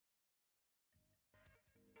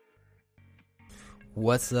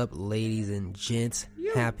What's up, ladies and gents?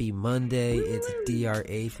 Happy Monday. It's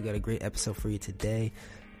DRH. We got a great episode for you today.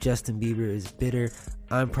 Justin Bieber is bitter.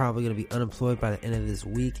 I'm probably going to be unemployed by the end of this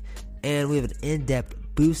week. And we have an in-depth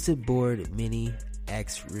Boosted Board Mini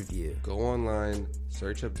X review. Go online,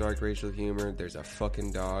 search up dark racial humor. There's a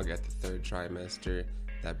fucking dog at the third trimester.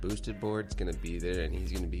 That boosted board's going to be there, and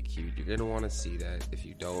he's going to be cute. You're going to want to see that. If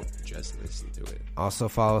you don't, just listen to it. Also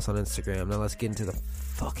follow us on Instagram. Now let's get into the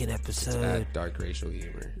fucking episode. It's at dark racial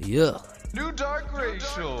humor. Yeah. New dark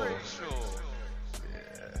racial.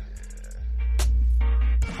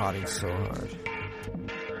 Potting so hard.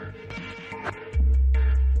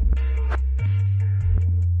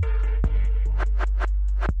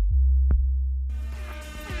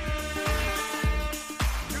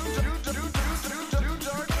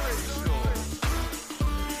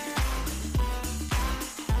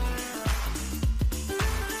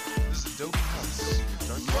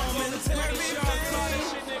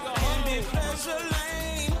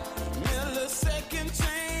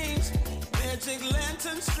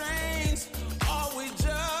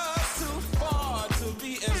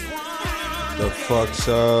 The fuck's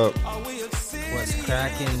up? What's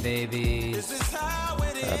cracking, babies?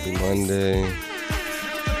 Happy Monday.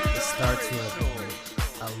 The start to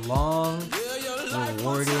a long,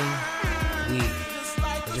 rewarding week.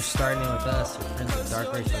 We're just starting with us, we're friends with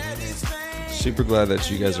Dark Racial Humor. Super glad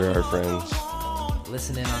that you guys are our friends.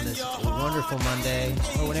 Listen in on this wonderful Monday,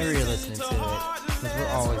 or whenever you're listening to it, because we're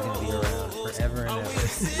always going to be around forever and ever,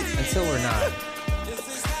 until we're not.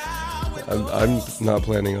 I'm not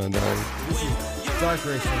planning on dying. This is Dark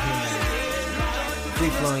Racial Humor,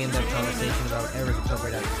 free-flowing in-depth conversation about whatever's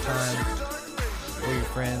appropriate at the time. We're your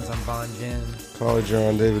friends, I'm Bon Jin. College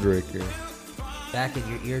on David Raker. Back at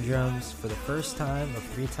your eardrums for the first time or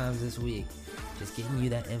 3 times this week, just giving you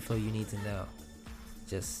that info you need to know.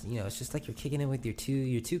 Just, you know, it's just like you're kicking in with your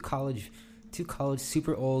two college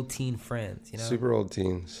super old teen friends, you know? Super old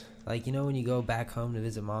teens. Like, you know, when you go back home to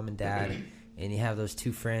visit mom and dad and you have those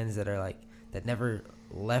 2 friends that are like, that never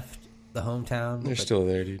left the hometown. They're still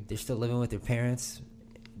there, dude. They're still living with their parents.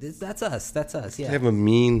 That's us, yeah. They have a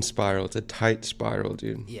mean spiral. It's a tight spiral,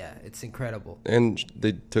 dude. Yeah, it's incredible. And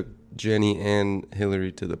they took Jenny and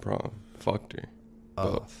Hillary to the prom. Fucked her.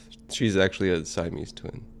 Oh. Both. She's actually a Siamese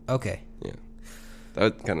twin. Okay. Yeah.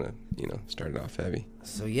 That kind of, started off heavy.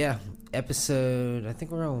 So, yeah, episode, I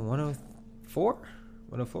think we're on 104?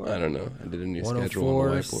 104? I don't know. I did a new schedule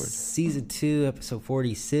on the whiteboard. Season 2, episode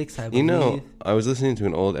 46, I believe. I was listening to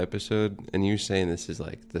an old episode, and you were saying this is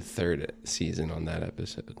like the 3rd season on that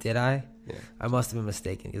episode. Did I? Yeah. I must have been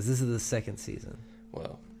mistaken, because this is the 2nd season.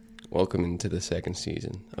 Well, welcome into the 2nd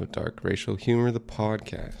season of Dark Racial Humor, the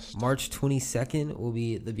podcast. March 22nd will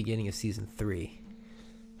be the beginning of season 3.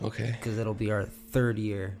 Okay. Because it'll be our 3rd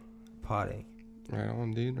year potting. Right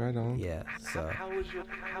on, dude. Right on. Yeah, so. How was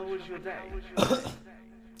your day?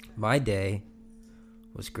 My day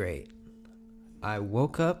was great. I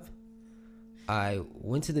woke up, I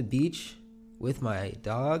went to the beach with my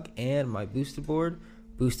dog and my boosted board.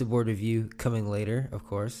 Boosted board review coming later, of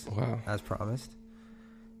course. Wow. As promised.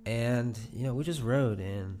 And, we just rode,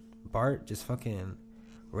 and Bart just fucking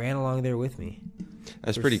ran along there with me.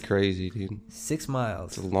 That's pretty crazy, dude. 6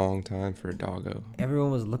 miles. It's a long time for a doggo.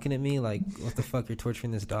 Everyone was looking at me like, what the fuck, you're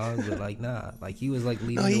torturing this dog? But, like, nah. Like, he was, like,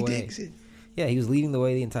 leading the way. Digs it. Yeah, he was leading the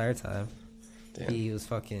way the entire time. Damn. He was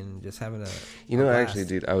fucking just having a actually, blast.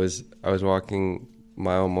 dude, I was walking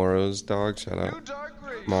Mile Moro's dog. Shout out,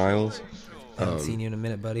 Miles. Haven't seen you in a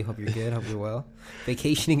minute, buddy. Hope you're good. Hope you're well.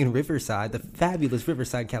 Vacationing in Riverside, the fabulous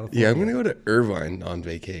Riverside, California. Yeah, I'm gonna go to Irvine on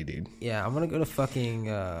vacay, dude. Yeah, I'm gonna go to fucking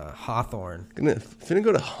Hawthorne. Finna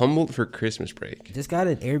go to Humboldt for Christmas break. Just got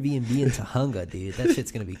an Airbnb in Tahunga, dude. That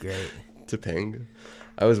shit's gonna be great. Topanga.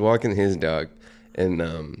 I was walking his dog, and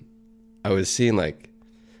I was seeing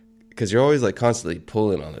because you're always constantly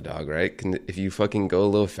pulling on the dog, right? If you fucking go a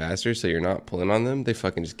little faster, so you're not pulling on them, they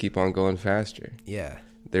fucking just keep on going faster. Yeah.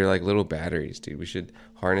 They're like little batteries, dude. We should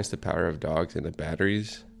harness the power of dogs into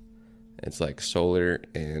batteries. It's like solar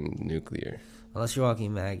and nuclear. Unless you're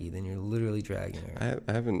walking Maggie, then you're literally dragging her.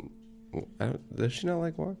 I haven't. Does she not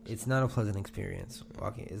like walks? It's not a pleasant experience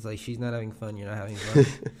walking. It's like she's not having fun, you're not having fun.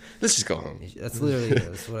 Let's just go home. That's literally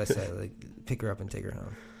that's what I said. Like, pick her up and take her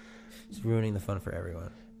home. It's ruining the fun for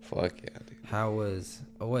everyone. Fuck yeah, dude. How was...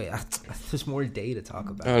 Oh, wait. There's more day to talk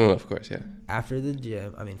about. Oh, no, of course, yeah. After the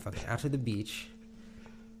gym... after the beach...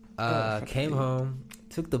 came home,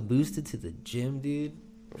 took the boosted to the gym, dude.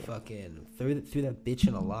 Fucking threw that bitch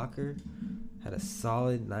in a locker. Had a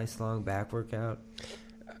solid, nice long back workout.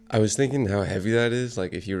 I was thinking how heavy that is.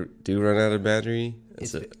 Like if you do run out of battery,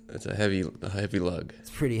 it's a heavy lug. It's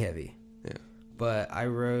pretty heavy. Yeah. But I You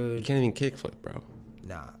rode. can't even kickflip, bro.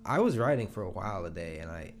 Nah, I was riding for a while a day, and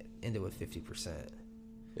I ended with 50%.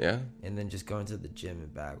 Yeah? And then just going to the gym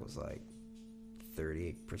and back was like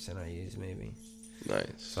 38% I used maybe. Nice.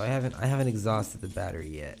 So I haven't exhausted the battery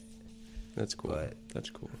yet. That's cool. But That's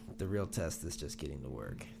cool. the real test is just getting to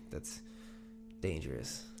work. That's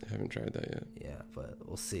dangerous. I haven't tried that yet. Yeah, but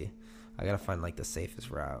we'll see. I gotta find like the safest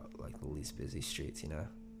route, like the least busy streets, you know?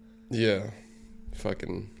 Yeah.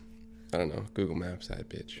 Fucking, I don't know. Google Maps that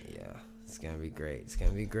bitch. Yeah, it's gonna be great. It's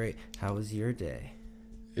gonna be great. How was your day?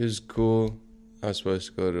 It was cool. I was supposed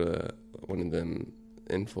to go to one of them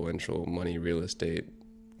influential money real estate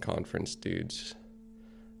conference dudes.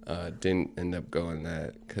 Didn't end up going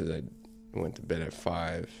that because I went to bed at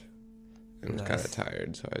 5 and was kind Nice. of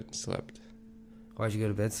tired, so I slept. Why'd you go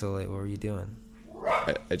to bed so late? What were you doing?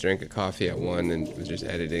 I drank a coffee at 1 and was just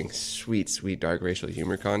editing sweet dark racial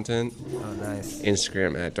humor content. Oh, nice.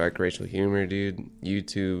 Instagram at dark racial humor, dude.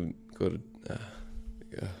 YouTube, go to,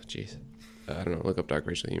 jeez. I don't know, look up dark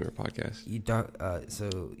racial humor podcast.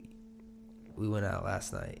 So we went out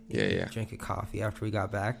last night. Yeah, You yeah. Drank a coffee after we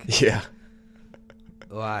got back. Yeah.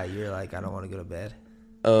 Why? You're like, I don't want to go to bed.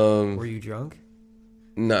 Um, Were you drunk?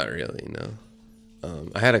 Not really, no.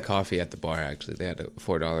 I had a coffee at the bar, actually. They had a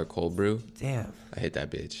 $4 cold brew. Damn. I hit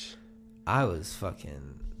that bitch. I was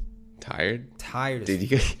fucking Tired? tired.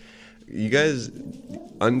 Dude, you guys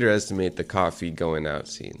underestimate the coffee going out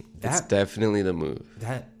scene. It's That- definitely the move.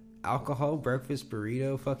 That alcohol breakfast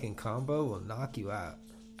burrito fucking combo will knock you out.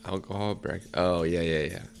 Alcohol, breakfast. Oh,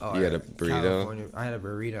 yeah. Oh, You had a burrito? I had a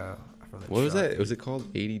burrito from the What was truck. that? Was it called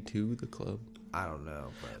 82, the club? I don't know.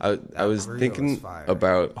 But I was burrito thinking was fire.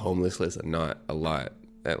 about homelessness not a lot.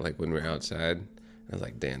 That like when we're outside, I was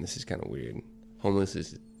like, damn, this is kind of weird. Homeless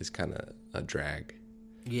is kind of a drag.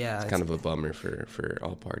 Yeah, It's kind of a bummer for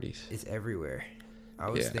all parties. it's everywhere. I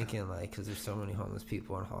was Yeah. thinking like, because there's so many homeless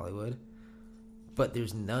people in Hollywood, but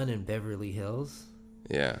there's none in Beverly Hills.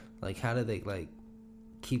 Yeah, Like, how do they like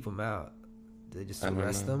keep them out? They just I don't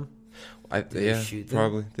arrest know. them. I Do they yeah shoot them?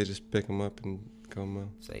 probably they just pick them up and go out.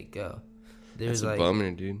 Say go. That's There's a like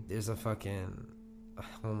bummer, dude. there's a fucking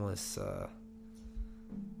homeless.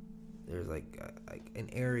 There's like an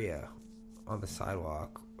area on the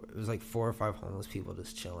sidewalk. It was like 4 or 5 homeless people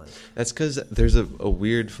just chilling. That's because there's a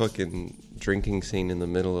weird fucking drinking scene in the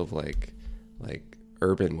middle of like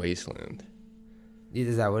urban wasteland.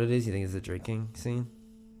 Is that what it is? You think it's a drinking scene?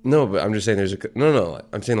 No, but I'm just saying no.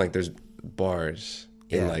 I'm saying like there's bars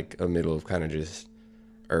in Yeah. like a middle of kind of just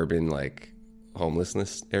urban like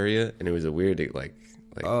homelessness area, and it was a weird like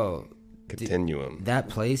Oh, continuum. that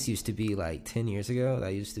place used to be like 10 years ago.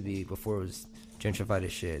 That used to be before it was gentrified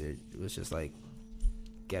as shit. It was just like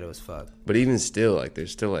ghetto as fuck. But even still, like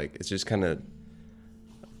there's still like it's just kind of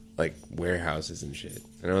like warehouses and shit.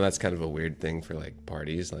 I know that's kind of a weird thing for like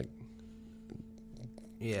parties, like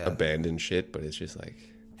Yeah, abandoned shit, but it's just like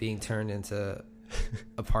being turned into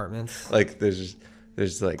apartments. like there's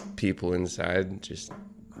like people inside just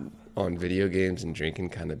on video games and drinking,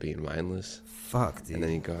 kind of being mindless. Fuck, dude. And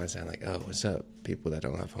then you go outside like, oh, what's up? People that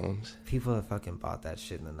don't have homes. People that fucking bought that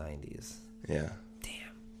shit in the 90s. Yeah.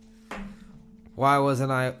 Why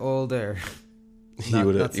wasn't I older? You Not-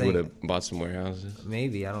 would not have saying- bought some warehouses.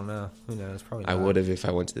 Maybe, I don't know. Who knows? Probably I not. would have if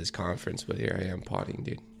I went to this conference, but here I am potting,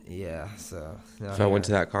 dude. Yeah, so now If I went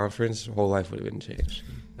to that conference, whole life would have been changed.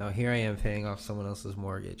 now here I am paying off someone else's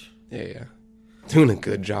mortgage. Yeah. Doing a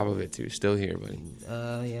good job of it too. Still here, buddy.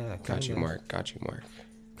 Yeah. Got you, kinda. Mark. Got you, Mark.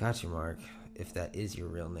 Got you, Mark. If that is your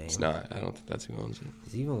real name. It's not. I don't think that's who owns it.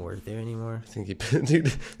 Does he even work there anymore? I think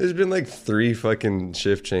dude, there's been like 3 fucking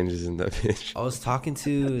shift changes in that bitch. I was talking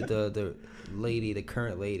to the lady, the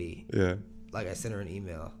current lady. Yeah. Like, I sent her an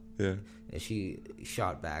email, Yeah. and she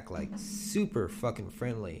shot back like super fucking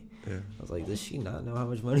friendly. Yeah. I was like, does she not know how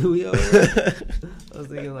much money we owe her? I was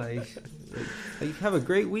thinking like, have a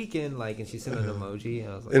great weekend, like, and she sent an emoji.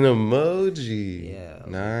 And I was like, An emoji. Yeah, I was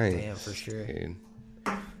like, Nice. damn, for sure. Dude.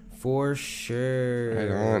 for sure.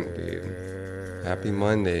 Right on, dude. Happy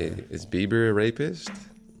Monday. Is Bieber a rapist?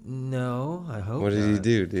 No, I hope. What did he not.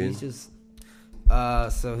 do, dude? He's just.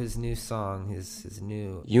 So his new song, his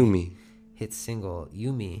new Yumi. hit single,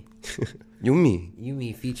 Yumi. Yumi.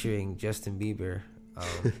 Yumi featuring Justin Bieber.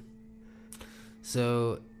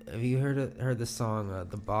 So have you heard the song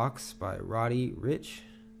 "The Box" by Roddy Ricch?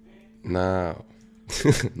 No.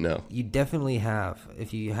 No. You definitely have.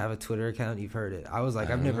 If you have a Twitter account, you've heard it. I was like,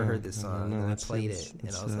 I've never heard this I don't song, know. and I Let's- played let's- it, and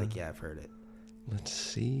I let's, was like, yeah, I've heard it. Let's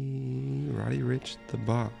see. Roddy Ricch, The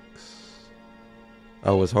Box.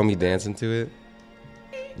 Oh, was homie dancing to it?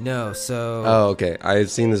 No, so Oh, okay. I've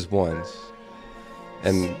seen this once,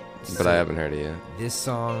 but I haven't heard it yet. this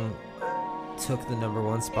song took the number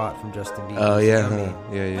 1 spot from Justin Bieber. Oh yeah, Yummy.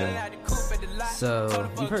 huh? Yeah. So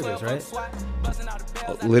you've heard this,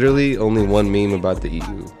 right? Literally only one meme about the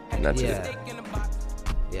EU, and that's Yeah. it.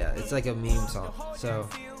 Yeah, it's like a meme song. So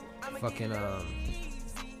fucking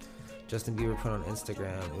Justin Bieber put on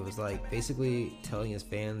Instagram, it was like basically telling his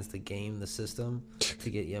fans to game the system to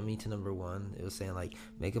get Yummy to number 1. It was saying like,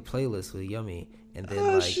 make a playlist with Yummy and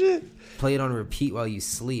then play it on repeat while you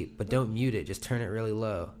sleep, but don't mute it, just turn it really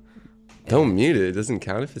low. Don't mute it. It doesn't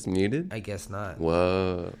count if it's muted. I guess not.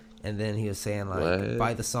 Whoa. And then he was saying like, What?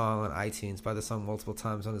 buy the song on iTunes, buy the song multiple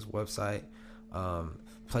times on his website,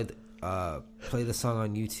 play the song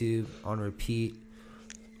on YouTube on repeat,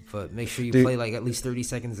 but make sure you Dude, play like at least 30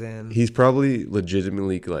 seconds in. He's probably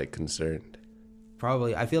legitimately like concerned.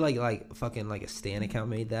 Probably, I feel like fucking like a Stan account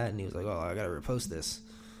made that, and he was like, "Oh, I gotta repost this."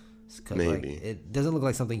 'Cause, Maybe. like, it doesn't look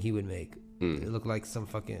like something he would make. Mm. It looked like some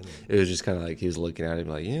fucking It was just kind of like he was looking at it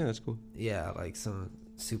like, yeah, that's cool. like some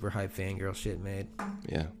super hype fangirl shit made.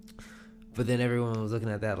 Yeah. But then everyone was looking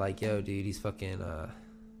at that like, "Yo, dude, he's fucking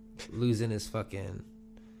losing his fucking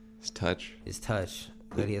His touch.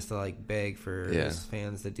 that he has to like beg for Yeah. his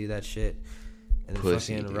fans to do that shit." And then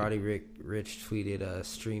Pussy, fucking dude. Roddy Rich tweeted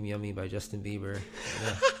 "Stream Yummy" by Justin Bieber,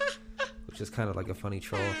 which is kind of like a funny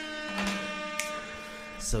troll.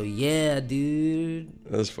 So yeah, dude,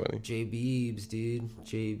 That's funny. J Biebs, dude,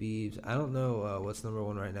 J Biebs. I don't know what's number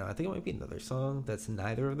 1 right now. I think it might be another song that's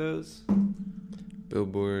neither of those.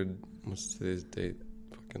 Billboard. What's today's date?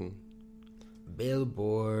 Fucking.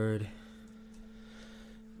 Billboard.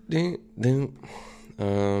 Ding, ding.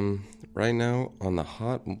 Right now on the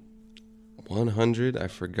Hot 100, I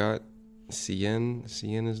forgot.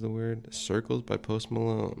 Cien is the word. Circles by Post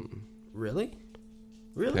Malone. Really?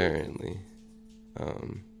 Apparently.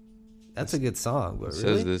 That's a good song, but It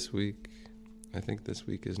really? says this week. I think this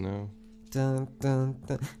week is now. Dun, dun,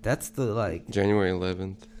 dun. That's the like. January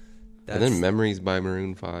 11th. That's, And then Memories by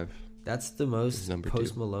Maroon 5. that's the most number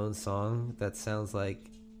Post 2. Malone song that sounds like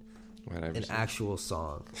What I've an seen. actual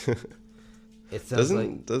song. It sounds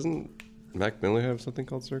Doesn't Mac Miller have something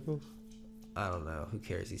called Circles? I don't know. Who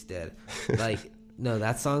cares? He's dead. Like, no,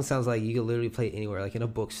 that song sounds like you could literally play it anywhere, like in a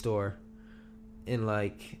bookstore, in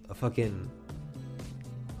like a fucking.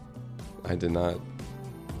 I did not.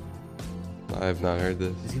 I have not heard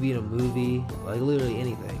this. This could be in a movie, like literally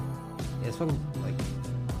anything. Yeah, it's fucking like.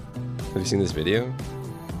 Have you seen this video?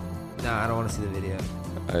 Nah, I don't want to see the video.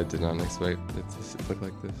 I did not expect it to look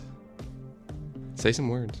like this. Say some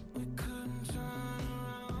words.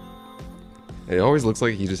 It always looks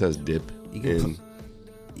like he just has dip You can in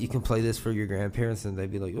You can play this for your grandparents, and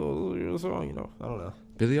they'd be like, "Oh, your song," you know. I don't know.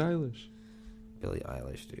 Billie Eilish. Billie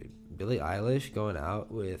Eilish, dude. Billie Eilish going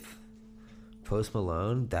out with Post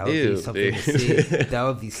Malone. That would Ew, be something to dude. see. That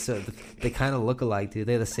would be so. They kind of look alike, dude.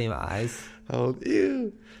 They have the same eyes. How old?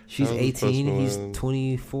 Ew. She's How old is Post 18. He's Malone?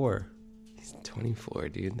 24. He's 24,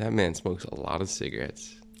 dude. That man smokes a lot of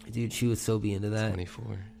cigarettes. Dude, she would so be into that. 24.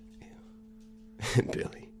 Ew.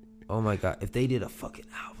 Billy. Oh my god, if they did a fucking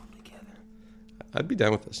album together, I'd be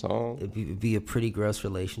down with the song. it'd be a pretty gross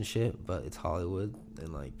relationship, but it's Hollywood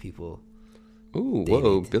and like people. Ooh, They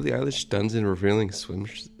whoa. need to- Billie Eilish stuns in revealing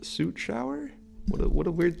swimsuit shower? What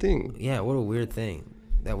a weird thing. Yeah, what a weird thing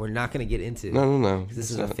that we're not gonna get into. No. This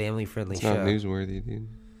It's is not, a family-friendly it's show. not newsworthy, dude.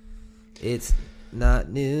 It's not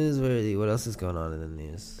newsworthy. What else is going on in the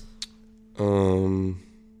news?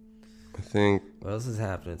 I think What else is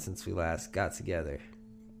happening since we last got together?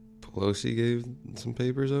 Pelosi gave some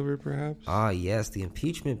papers over, perhaps? Ah, yes, the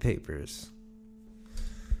impeachment papers.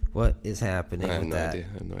 What is happening I have with no that? idea.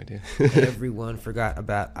 I have no idea. Everyone forgot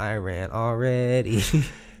about Iran already.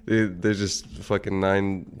 Dude, there's just fucking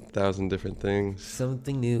 9,000 different things.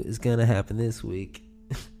 Something new is gonna happen this week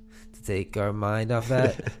to take our mind off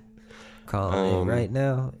that. Calling it right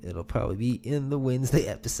now. It'll probably be in the Wednesday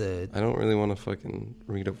episode. I don't really want to fucking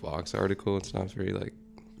read a Vox article. It's not very, like...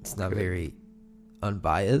 It's not good. very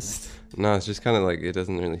unbiased. No, it's just kind of like, it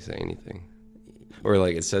doesn't really say anything. Or,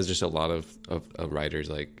 like, it says just a lot of a writer's,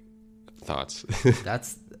 like, thoughts.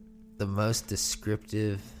 That's the most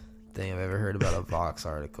descriptive thing I've ever heard about a Vox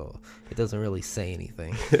article. It doesn't really say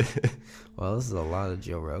anything. Well, this is a lot of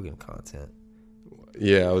Joe Rogan content.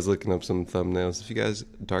 Yeah, I was looking up some thumbnails. If you guys,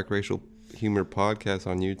 Dark Racial Humor Podcast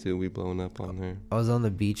on YouTube, we blowing up on there. I was on the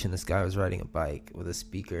beach and this guy was riding a bike with a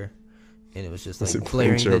speaker, and it was just Was like it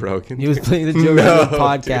playing blaring. Joe Rogan? He was playing the Joe No, Rogan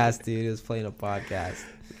podcast, dude. He was playing a podcast.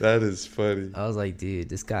 That is funny. I was like, dude,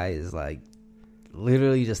 this guy is like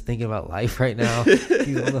literally just thinking about life right now.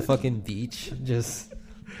 He's on the fucking beach, just.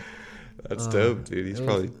 That's dope, dude. He's it was-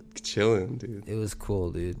 probably chilling, dude. It was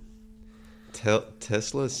cool, dude.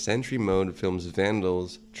 Tesla Sentry Mode films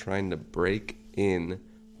vandals trying to break in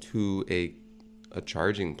to a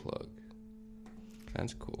charging plug.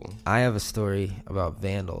 That's cool. I have a story about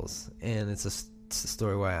vandals, and it's a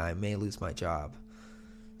story why I may lose my job.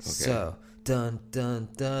 Okay. So, dun dun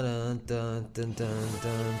dun dun dun dun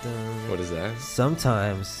dun dun. What is that?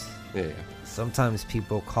 Sometimes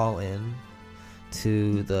people call in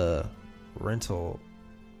to the rental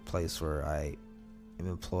place where I am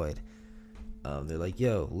employed. They're like,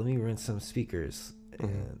 yo, let me rent some speakers.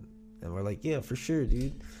 And we're like, yeah, for sure,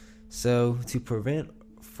 dude. So to prevent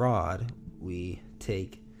fraud, we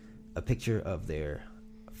take a picture of their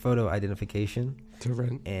photo identification. To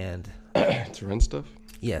rent? And to rent stuff?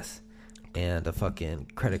 Yes. And a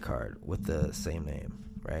fucking credit card with the same name,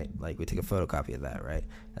 right? Like, we take a photocopy of that, right?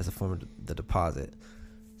 As a form of the deposit.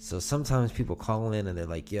 So sometimes people call in and they're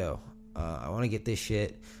like, yo, I want to get this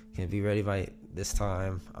shit. Can it be ready by this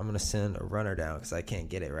time? I'm going to send a runner down because I can't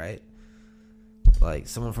get it, right? Like,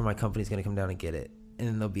 someone from my company is going to come down and get it. And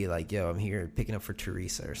then they'll be like, yo, I'm here picking up for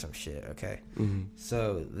Teresa or some shit, okay? Mm-hmm.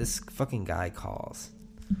 So this fucking guy calls.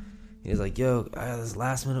 He's like, yo, I have this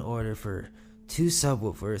last minute order for 2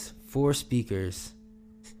 subwoofers, 4 speakers,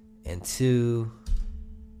 and 2,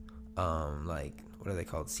 like, what are they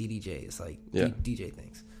called? CDJs, like DJ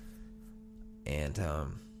things. And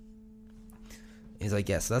he's like,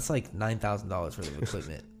 yeah, so that's like $9,000 worth of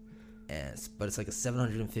equipment, but it's like a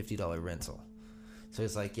 $750 rental. So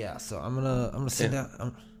he's like, yeah, so I'm gonna send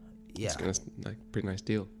out. Yeah, it's like pretty nice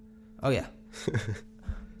deal. Oh yeah.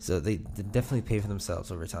 So they definitely pay for themselves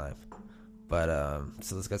over time. But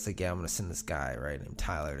so this guy's like, yeah, I'm gonna send this guy, right, named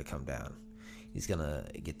Tyler, to come down. He's gonna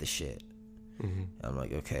get the shit. Mm-hmm. I'm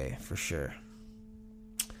like, okay, for sure.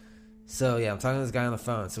 So yeah, I'm talking to this guy on the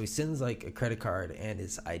phone. So he sends like a credit card and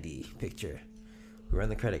his ID picture. We run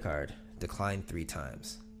the credit card, declined 3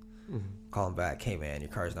 times. Mm-hmm. Call him back, hey man, your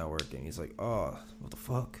card's not working. He's like, oh, what the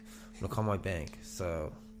fuck? I'm gonna call my bank.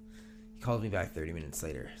 So he calls me back 30 minutes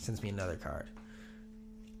later, sends me another card.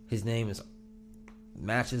 His name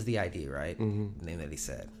matches the ID, right? Mm-hmm. The name that he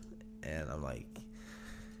said. And I'm like,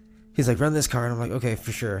 he's like, run this card. I'm like, okay,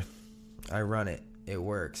 for sure. I run it. It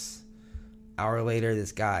works. Hour later,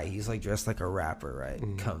 this guy, he's like dressed like a rapper, right?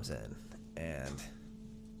 Mm-hmm. Comes in, and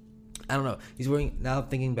I don't know. He's wearing, now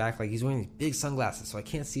thinking back, like he's wearing these big sunglasses, so I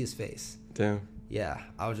can't see his face. Damn. Yeah,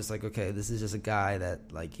 I was just like, okay, this is just a guy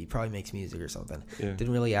that, like, he probably makes music or something. Yeah.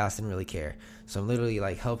 Didn't really ask, didn't really care. So I'm literally,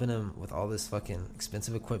 like, helping him with all this fucking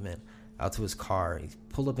expensive equipment out to his car. He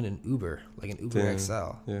pulled up in an Uber, like an Uber XL.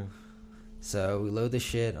 Yeah. So we load the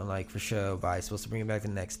shit. I'm like, for sure, bye. Supposed to bring it back the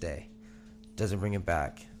next day. Doesn't bring it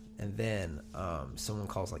back. And then someone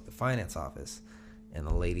calls, like, the finance office. And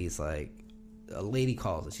the lady's like, a lady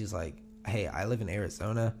calls and she's like, hey, I live in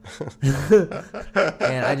Arizona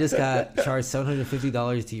and I just got charged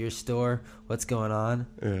 $750 to your store. What's going on?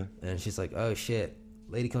 Yeah. And she's like, oh shit.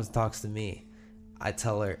 Lady comes and talks to me. I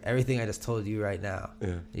tell her everything I just told you right now.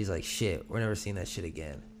 Yeah. He's like, shit, we're never seeing that shit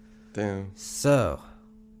again. Damn. So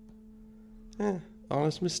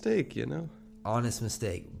honest mistake, you know? Honest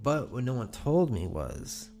mistake. But what no one told me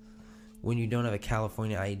was, when you don't have a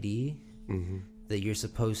California ID, mm-hmm. that you're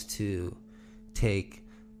supposed to take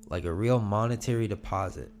like a real monetary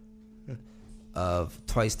deposit of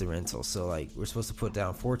twice the rental. So like, we're supposed to put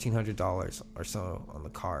down $1,400 or so on the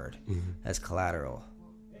card mm-hmm. as collateral.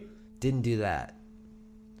 Didn't do that.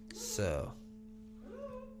 So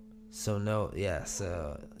no, yeah.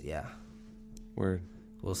 So yeah. Word.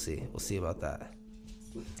 We'll see about that.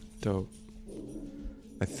 Dope.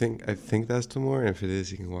 I think that's tomorrow. If it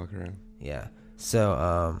is, you can walk around. Yeah.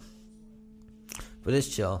 So but it's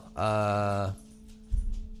chill.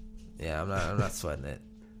 Yeah, I'm not sweating it.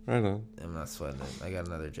 Right on. I'm not sweating it. I got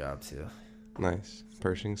another job too. Nice.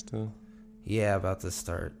 Pershing still? Yeah, about to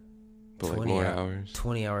start. But like more hours?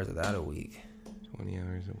 20 hours of that a week. 20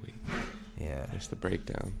 hours a week. Yeah. There's the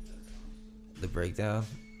breakdown. The breakdown?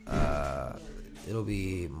 It'll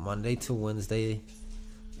be Monday to Wednesday,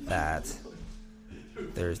 that.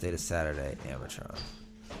 Thursday to Saturday, Amatron.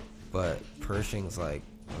 But Pershing's like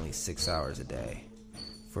only 6 hours a day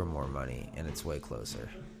for more money, and it's way closer.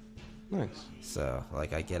 Nice. So,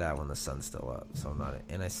 like, I get out when the sun's still up, so I'm not,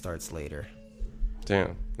 and it starts later.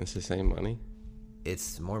 Damn, it's the same money?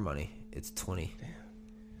 It's more money. It's 20. Damn.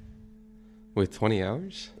 With 20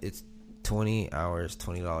 hours? It's 20 hours,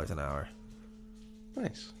 $20 an hour.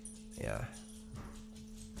 Nice. Yeah.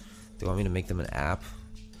 Do you want me to make them an app?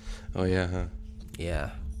 Oh, yeah, huh? Yeah.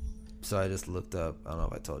 So I just looked up, I don't know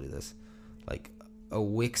if I told you this, like a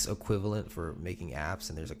Wix equivalent for making apps,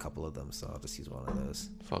 and there's a couple of them, so I'll just use one of those.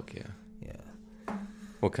 Fuck yeah. Yeah.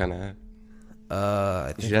 What kind of app? I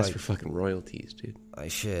You think should ask like, for fucking royalties, dude. I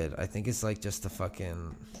should. I think it's like just a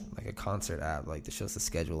fucking like a concert app, like that shows the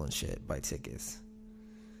schedule and shit. Buy tickets.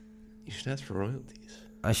 You should ask for royalties.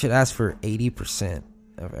 I should ask for 80%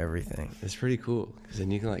 of everything, It's pretty cool because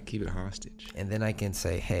then you can like keep it hostage. and then I can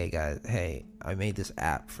say, "Hey guys, hey, I made this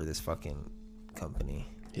app for this fucking company."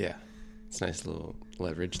 Yeah, it's a nice little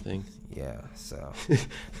leverage thing. Yeah. So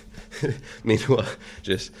Meanwhile,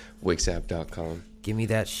 just Wixapp.com. give me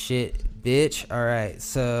that shit, bitch. All right.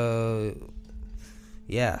 So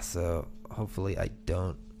yeah. So hopefully I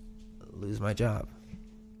don't lose my job.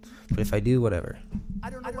 But if I do, whatever.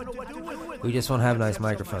 We just won't have nice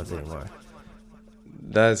microphones anymore.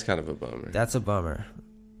 That's kind of a bummer. That's a bummer.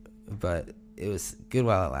 But it was good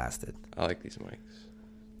while it lasted. I like these mics.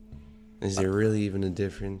 Is there really even a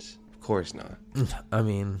difference? Of course not. I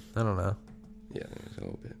mean, I don't know. Yeah, there's a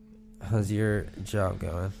little bit. How's your job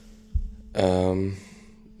going?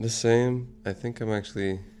 The same. I think I'm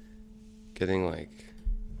actually getting like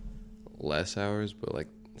less hours, but like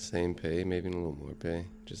same pay, maybe a little more pay,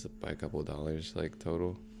 just by a couple of dollars, like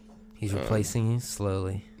total. He's replacing you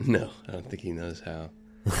slowly. No, I don't think he knows how.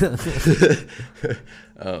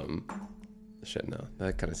 Shit, no,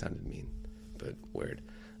 that kind of sounded mean, but weird.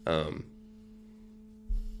 I'm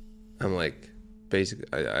like, basically,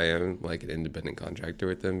 I am like an independent contractor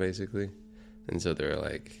with them, basically, and so they're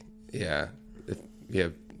like, yeah, if you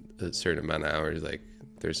have a certain amount of hours, like,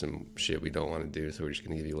 there's some shit we don't want to do, so we're just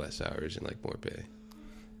gonna give you less hours and like more pay.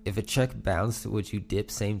 If a check bounced, would you dip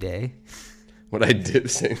same day? What I did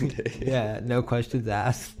same day. Yeah, no questions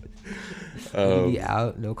asked. You'd be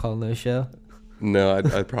out, no call, no show. No,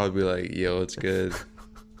 I'd probably be like, yo, it's good.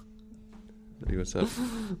 Hey, what's up?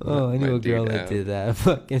 Oh, I My knew a girl dude that out. did that.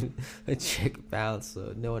 Fucking a chick bounced,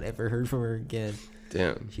 so no one ever heard from her again.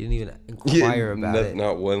 Damn. She didn't even inquire about it.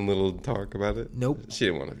 Not one little talk about it. Nope. She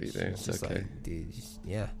didn't want to be there. It's It's just okay. like, dude,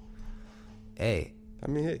 yeah. Hey, I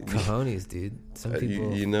mean, hey, cojones, dude. Some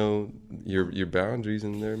people, you know your boundaries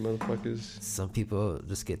in there, motherfuckers. some people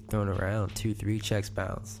just get thrown around. 2-3 checks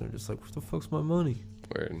bounce. They're just like, where the fuck's my money?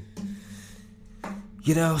 Word.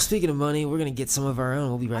 You know, speaking of money, we're gonna get some of our own.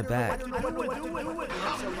 We'll be right back.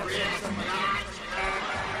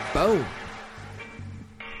 Boom.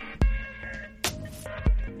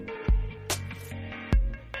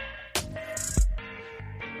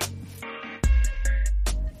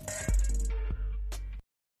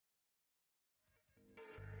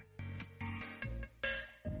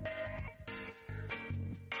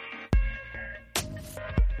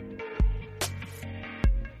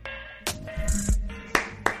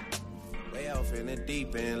 Way off in the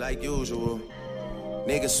deep end like usual.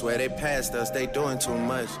 Niggas swear they passed us, they doing too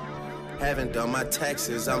much. Haven't done my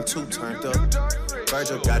taxes, I'm too turned up.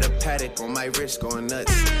 Virgil got a paddock on my wrist going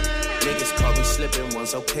nuts. Niggas caught me slipping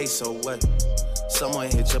once, okay, so what? Someone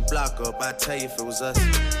hit your block up, I tell you if it was us.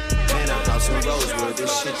 Man, a house in Rosewood,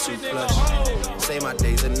 this shit too plush. Say my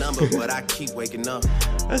day's a number, but I keep waking up.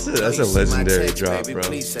 That's a Please see my legendary text, drop, baby, bro.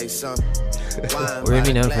 Please say something. Wine We're gonna be by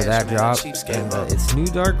the known for that glass, man, drop, cheapskate, and huh? it's New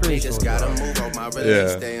Dark Racial. Niggas gotta move on my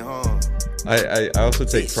release Yeah. day home. I also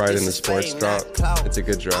take pride in the sports drop. It's a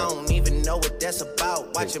good I drop. don't even know what that's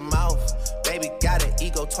about. Watch your mouth. Baby got an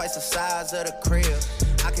ego twice the size of the crib.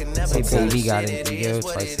 I can never Say tell baby the got shit, an it ego is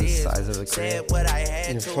what twice it the is. size of the Said crib. what I had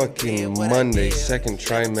In to, fucking did what I Monday, did. second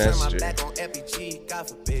Never turn my trimester. back on FBG, God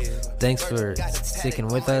forbid. Thanks for Virgil got a sticking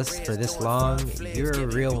paddock with on my us for wrist, this doing long. front flips, You're a giving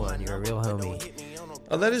real you one. You're a real Don't homie. hit me on no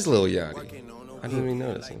Oh, that is Lil Yachty. working on no I didn't even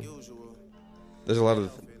notice him. usual. There's a lot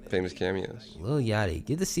of famous cameos. Lil Yachty.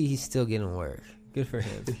 Good to see he's still getting work. Good for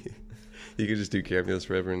him. You could just do cameos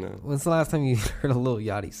forever now. When's the last time you heard a Lil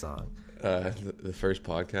Yachty song? The first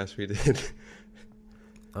podcast we did.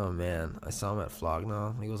 Oh man, I saw him at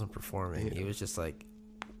Flognaw. He wasn't performing. He was just like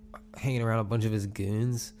hanging around a bunch of his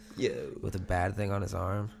goons Yo. with a bad thing on his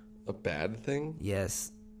arm. A bad thing?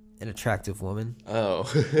 Yes, an attractive woman. Oh.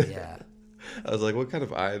 Yeah, I was like, what kind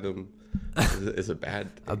of item is a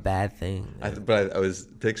bad thing? a bad thing. But I was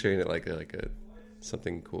picturing it like a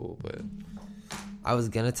something cool, but I was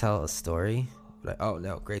gonna tell a story, but oh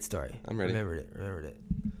no, great story. I'm ready. Remembered it.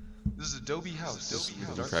 This is Adobe House. This is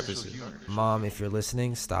Dark preface Racial it. Humor. Mom, if you're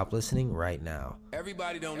listening, stop listening right now.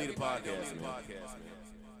 Everybody don't need a podcast, man.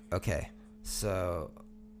 Okay, so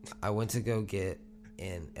I went to go get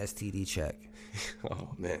an STD check. oh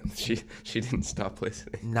man, she didn't stop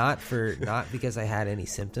listening. Not because I had any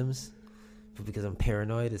symptoms, but because I'm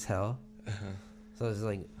paranoid as hell. So I was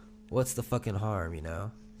like, what's the fucking harm, you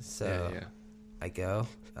know? So Yeah. I go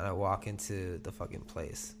and I walk into the fucking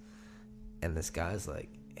place, and this guy's like,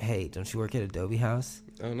 hey, don't you work at Adobe House?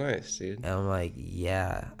 Oh, nice, dude. And I'm like,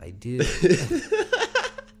 yeah, I do.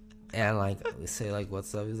 And like we say like,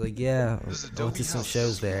 what's up? He's like, yeah, This is I went to Adobe some House.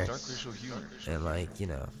 shows there. Dark racial humor. And like, you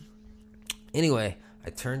know. Anyway, I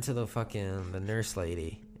turned to the nurse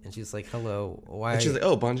lady, and she's like, hello, why? And she's like,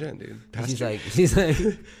 oh, Bonjan, dude. and she's Pastor.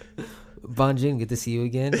 like, Bonjin, good to see you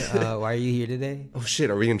again. Why are you here today? Oh shit,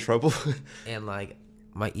 are we in trouble? And like,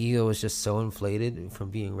 my ego was just so inflated from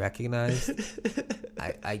being recognized.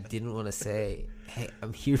 I didn't want to say, hey,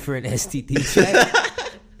 I'm here for an STD check.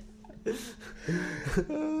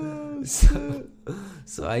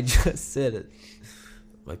 So I just said it,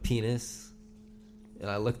 my penis, and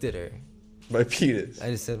I looked at her. My penis.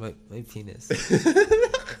 I just said my penis.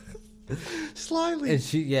 Slyly. And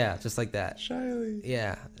she, yeah, just like that. Shyly.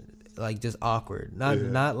 Yeah, like just awkward. Not Yeah.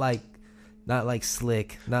 not like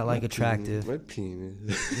slick, not like attractive. My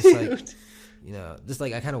penis. Just like, you know, just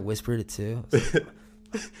like I kind of whispered it too. I was like,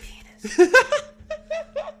 my penis.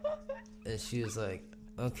 And she was like,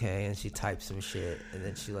 okay, and she typed some shit, and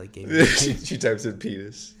then she like gave me. she types in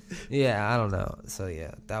penis. Yeah, I don't know. So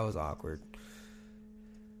yeah, that was awkward.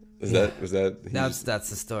 Was Yeah. that? That's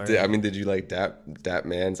the story. I mean, did you like dap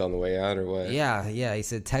man's on the way out or what? Yeah. He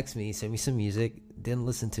said text me, send me some music. Didn't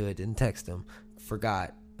listen to it. Didn't text him.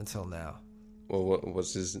 Forgot until now. Well,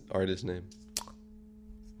 what's his artist name?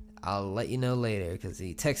 I'll let you know later because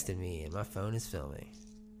he texted me and my phone is filming.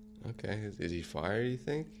 Okay, is he fire? You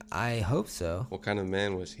think? I hope so. What kind of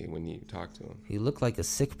man was he when you talked to him? He looked like a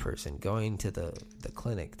sick person going to the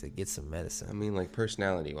clinic to get some medicine. I mean, like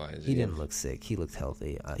personality wise. He didn't look sick. He looked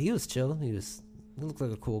healthy. He was chill. He looked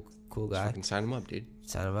like a cool guy. Fucking sign him up, dude.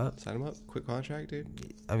 Sign him up. Sign him up. Quick contract, dude.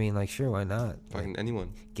 I mean, like, sure, why not? Fucking Like,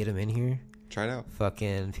 anyone. get him in here. Try it out.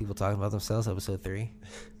 Fucking people talking about themselves. Episode 3.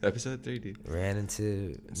 Episode 3, dude. Ran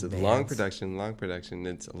into. It's a mans. long production.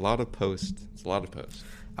 It's a lot of post.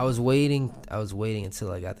 I was waiting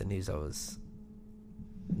until I got the news I was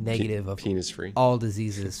negative of Penis free. all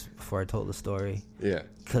diseases before I told the story, Yeah.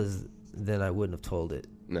 because then I wouldn't have told it.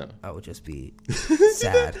 No. I would just be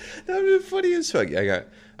sad. That would be funny as fuck. I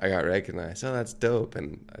got recognized. Oh, that's dope.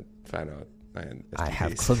 And I found out I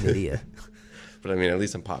have STDs. chlamydia But I mean, at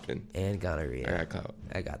least I'm popping. and I gonorrhea. got clout.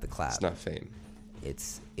 I got the clap. It's not fame.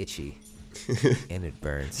 It's itchy and it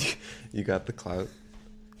burns. You got the clout.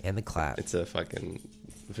 And the clap. It's a fucking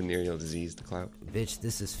venereal disease, the clout. Bitch,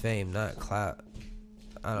 this is fame, not clap.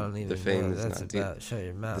 I don't even The fame know what is that's not, dude. about. Shut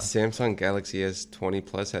your The mouth. Samsung Galaxy S20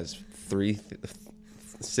 Plus has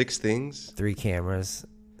 6 things. 3 cameras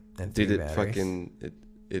and 3 Dude, batteries.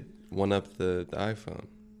 it one up the iPhone.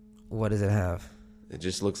 What does it have? It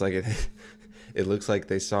just looks like it. It looks like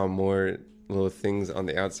they saw more little things on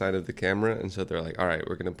the outside of the camera, and so they're like, "All right,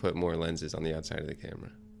 we're gonna put more lenses on the outside of the camera."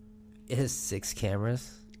 It has 6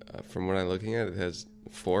 cameras. From what I'm looking at, it has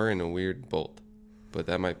 4 and a weird bolt, but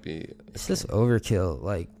that might be. It's just overkill.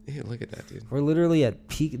 Like, Yeah, look at that, dude. we're literally at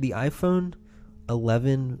peak. The iPhone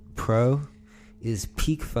 11 Pro is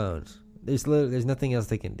peak phone. There's nothing else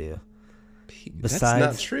they can do. That's not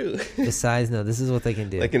Besides- true. Besides, no, this is what they can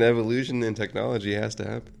do. Like an evolution in technology has to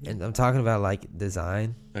happen. And I'm talking about like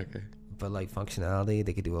design, Okay. but like functionality,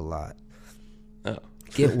 they could do a lot. Oh.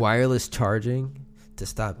 Get wireless charging to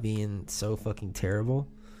stop being so fucking terrible.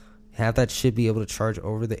 Have that shit be able to charge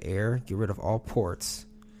over the air. Get rid of all ports,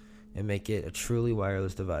 and make it a truly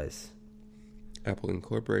wireless device. Apple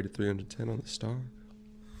Incorporated 310 on the star.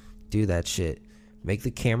 Do that shit. Make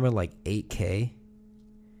the camera like 8K.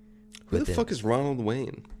 Who the But fuck is Ronald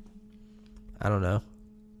Wayne? I don't know.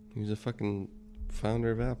 He was a fucking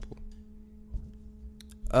founder of Apple.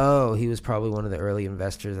 Oh, he was probably one of the early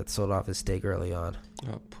investors that sold off his stake early on.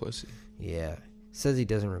 Oh, pussy. Yeah. Says he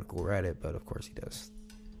doesn't regret it, but of course he does.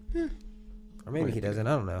 Yeah. Or maybe Might he be. doesn't.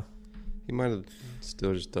 I don't know. He might have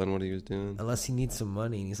still just done what he was doing. Unless he needs some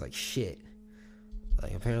money and he's like, shit.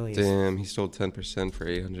 Like, apparently he's... Damn, he stole 10% for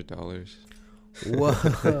 $800.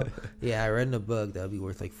 Whoa. Yeah, I read in a book that would be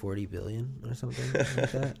worth like 40 billion or something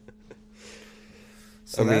like that.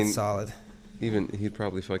 So I that's mean, solid. Even he'd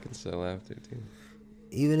probably fucking sell after too.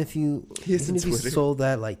 Even if you He has even a if you Twitter. sold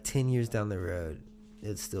that like 10 years down the road,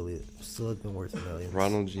 it'd still have been worth millions.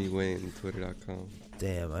 Ronald G. Wayne, Twitter.com.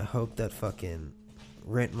 Damn, I hope that fucking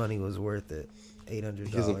rent money was worth it. $800.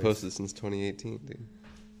 He hasn't posted since 2018, dude.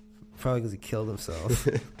 Probably because he killed himself.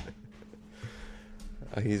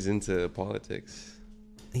 He's into politics.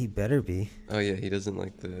 He better be. Oh yeah, he doesn't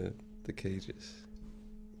like the cages.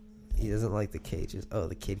 He doesn't like the cages. Oh,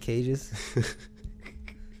 the kid cages?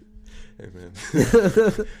 Hey man,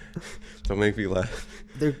 don't make me laugh.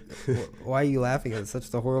 Why are you laughing at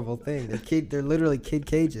such a horrible thing? They're literally kid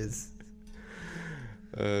cages.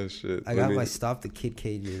 Oh shit. I got my Stop the Kid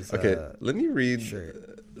Cages. Okay, let me read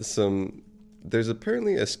shirt. some. There's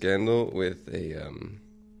apparently a scandal with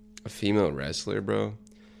a female wrestler, bro,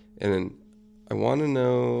 and then I want to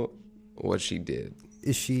know what she did.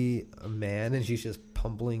 Is she a man and she's just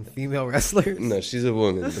pummeling female wrestlers? No, she's a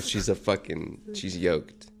woman, but she's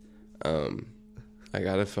yoked. I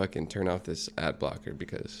gotta fucking turn off this ad blocker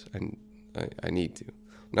because I need to.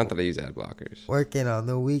 Not that I use ad blockers. Working on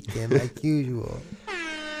the weekend like usual.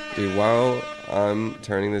 Dude, while I'm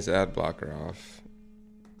turning this ad blocker off,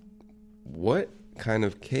 what kind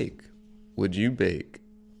of cake would you bake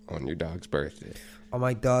on your dog's birthday? On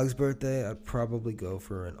my dog's birthday, I'd probably go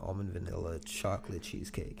for an almond vanilla chocolate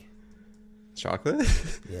cheesecake. Chocolate?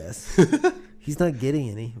 Yes. He's not getting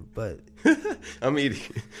any, but I'm eating.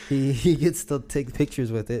 He gets to take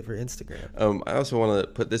pictures with it for Instagram. I also want to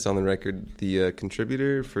put this on the record. The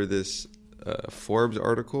contributor for this Forbes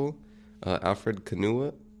article, Alfred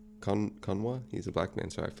Kanua, he's a black man,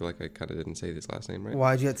 so I feel like I kind of didn't say his last name right.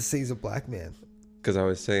 Why'd you have to say he's a black man? Because I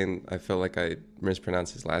was saying I felt like I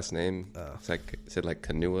mispronounced his last name. Oh. So I said like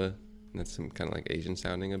Kanua, and that's some kind of like Asian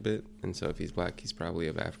sounding a bit. And so if he's black, he's probably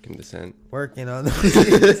of African descent. Working on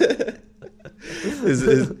the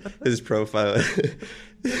his profile.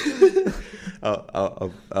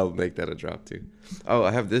 I'll make that a drop too. Oh,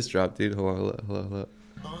 I have this drop, dude. Hold on.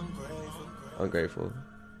 Ungrateful.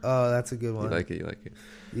 Oh, that's a good one. You like it.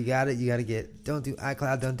 You got it. You got to get. Don't do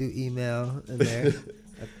iCloud. Don't do email in there.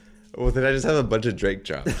 Well, then I just have a bunch of Drake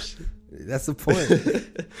drops. That's the point.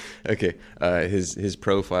 Okay. His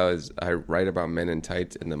profile is I write about men in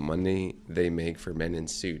tights and the money they make for men in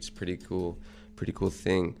suits. Pretty cool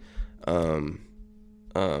thing.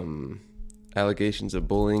 Allegations of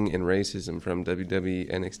bullying and racism from WWE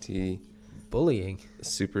NXT Bullying.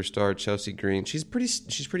 superstar Chelsea Green. She's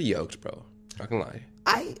pretty yoked, bro. Not gonna lie.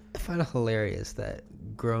 I find it hilarious that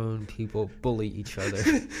grown people bully each other.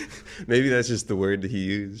 Maybe that's just the word that he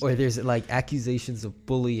used. Or there's like accusations of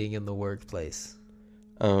bullying in the workplace.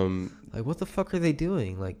 Like, what the fuck are they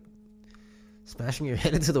doing? Like, smashing your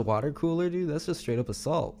head into the water cooler, dude? That's just straight up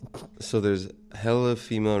assault. So there's hella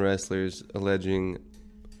female wrestlers alleging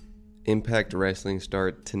Impact Wrestling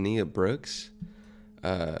star Tania Brooks.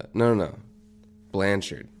 No.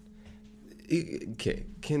 Blanchard. Okay,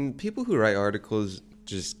 can people who write articles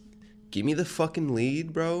just give me the fucking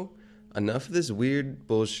lead, bro? Enough of this weird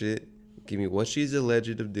bullshit. Give me what she's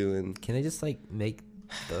alleged of doing. Can they just like make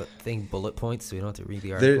the thing bullet points so we don't have to read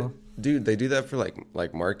the article? Dude, they do that for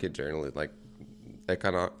like market journalism, like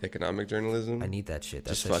economic journalism. I need that shit.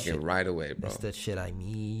 That's just that fucking shit. right away, bro. That's the shit I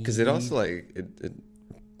need. Because it also like it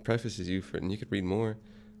prefaces you for, and you could read more.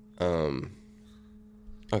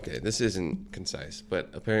 Okay, this isn't concise, but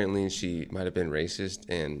apparently she might have been racist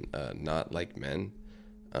and not like men.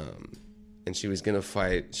 And she was gonna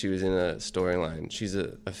fight. She was in a storyline. She's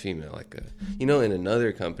a female, in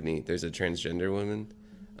another company there's a transgender woman.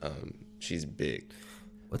 She's big,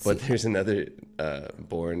 there's another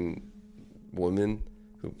born woman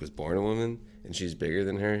who was born a woman, and she's bigger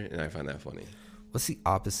than her, and I find that funny. What's the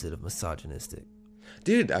opposite of misogynistic?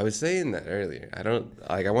 Dude, I was saying that earlier.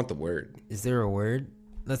 I want the word. Is there a word?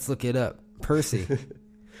 Let's look it up. Percy.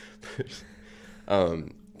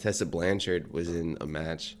 Tessa Blanchard was in a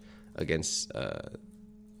match against a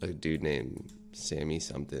dude named Sammy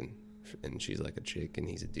something, and she's like a chick and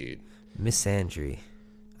he's a dude. Misandry.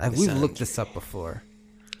 We've looked this up before.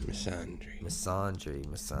 Misandry.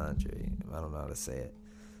 I don't know how to say it.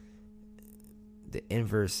 The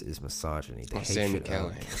inverse is misogyny. Sammy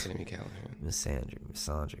Callahan.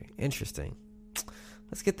 Misandry. Interesting.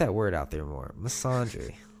 Let's get that word out there more.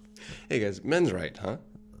 Misandry. Hey guys, men's right, huh?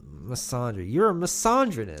 Misandry. You're a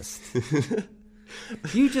misogynist.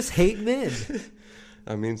 You just hate men.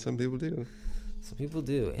 I mean, some people do. Some people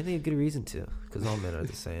do, and they have good reason to, because all men are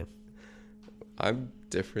the same. I'm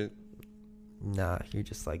different. Nah, you're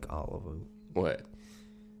just like all of them. What?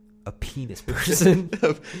 A penis person.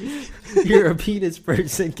 You're a penis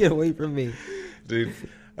person. Get away from me, dude.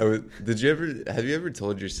 Have you ever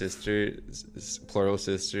told your sister, plural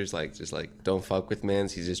sisters, don't fuck with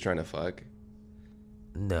mans, he's just trying to fuck?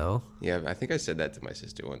 No. Yeah, I think I said that to my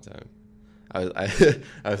sister one time. I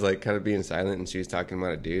was like kind of being silent, and she was talking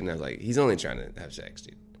about a dude, and I was like, he's only trying to have sex,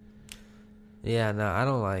 dude. Yeah, no, I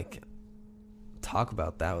don't talk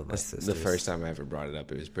about that with my sisters. The first time I ever brought it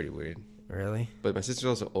up, it was pretty weird. Really? But my sister's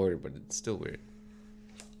also older, but it's still weird.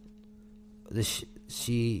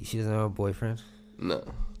 She doesn't have a boyfriend? No.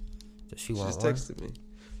 Does she want one? She just texted me.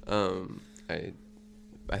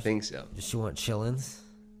 I think so. Does she want chillins?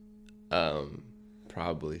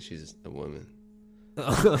 Probably. She's a woman.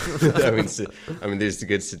 I mean, there's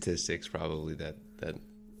good statistics probably that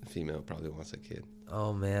female probably wants a kid.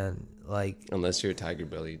 Oh man, unless you're a tiger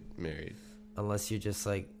belly married. Unless you're just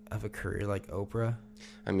like have a career like Oprah.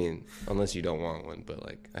 I mean, unless you don't want one, but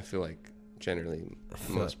like I feel like generally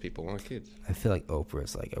most people want kids. I feel like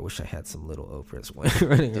Oprah's like, I wish I had some little Oprahs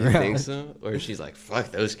running Do around. you think so? Or she's like,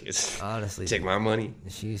 fuck those kids. Honestly, Take my money.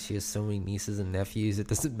 She has so many nieces and nephews. It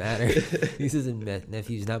doesn't matter. Nieces and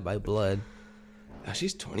nephews, not by blood. Oh,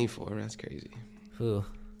 she's 24. That's crazy. Who?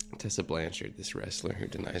 Tessa Blanchard, this wrestler who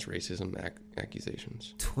denies racism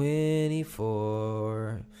accusations.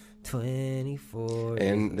 24.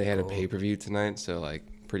 And they had a pay-per-view tonight, so like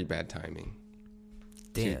pretty bad timing.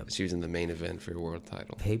 Damn. She was in the main event for a world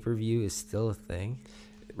title. Pay-per-view is still a thing?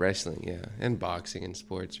 Wrestling, yeah. And boxing and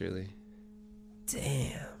sports, really.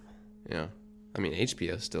 Damn. Yeah. I mean,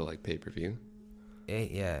 HBO's still like pay-per-view.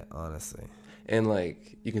 Yeah, honestly. And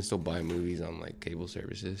like you can still buy movies on like cable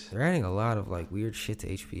services. They're adding a lot of like weird shit to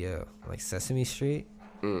HBO. Like Sesame Street.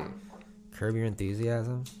 Curb Your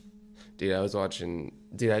Enthusiasm. Dude, I was watching...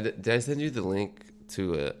 Dude, did I send you the link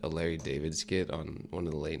to a Larry David skit on one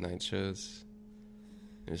of the late night shows?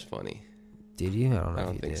 It was funny. Did you? I don't know. I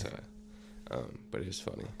don't think so. But it was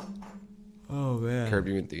funny. Oh man. Curb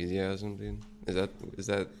Your Enthusiasm, dude. Is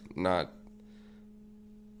that not?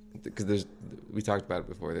 Because we talked about it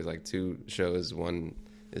before. There's like two shows. One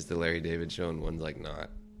is the Larry David show, and one's like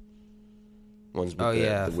not. One's with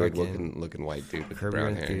the weird looking white dude with Curb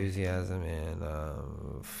brown Your hair. Enthusiasm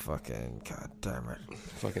and fucking god damn it.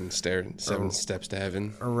 Fucking Seven Steps to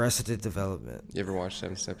Heaven. Arrested Development. You ever watch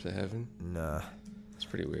 7 Steps to Heaven? Nah. It's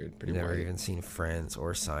pretty weird. Pretty Never white. even seen Friends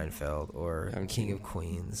or Seinfeld or King of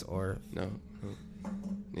Queens or No.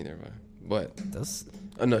 Neither have I. What? those.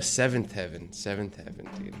 Oh no, Seventh Heaven,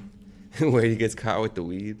 dude. Where he gets caught with the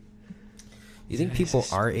weed. You think people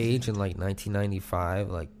our age in like 1995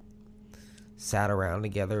 like sat around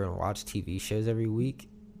together and watched TV shows every week?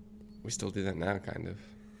 We still do that now, kind of.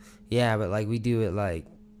 Yeah, but like we do it like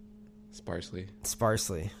Sparsely.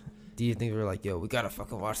 Do you think we're like, yo, we gotta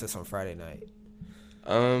fucking watch this on Friday night?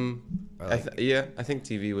 I think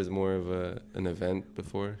TV was more of an event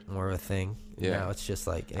before. More of a thing. Yeah. Now it's just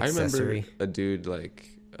like an I accessory. remember a dude, like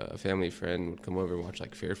a family friend, would come over and watch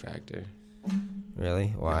like Fear Factor.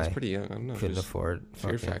 Really? Why? I was pretty young. I don't know. Couldn't just afford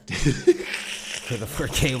Fear fucking- Factor. Couldn't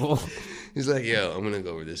afford cable. He's like, yo, I'm gonna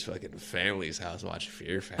go over to this fucking family's house, watch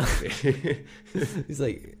Fear Factor. He's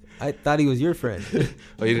like, I thought he was your friend.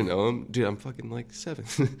 Oh, you didn't know him? Dude, I'm fucking like 7.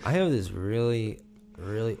 I have this really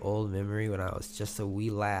old memory when I was just a wee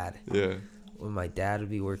lad. Yeah. When my dad would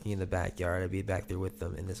be working in the backyard, I'd be back there with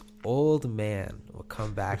them, and this old man would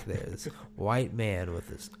come back there. This white man with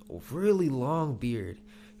this really long beard.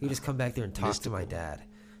 He would just come back there and talk to my dad.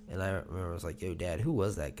 And I remember I was like, yo, Dad, who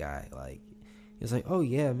was that guy? Like, he was like, oh,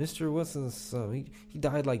 yeah, Mr. What's-his son. He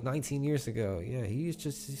died like 19 years ago. Yeah, he used he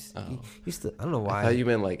used to, I don't know why. I thought you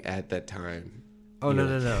meant like at that time. Oh, no.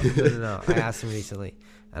 I asked him recently,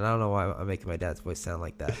 and I don't know why I'm making my dad's voice sound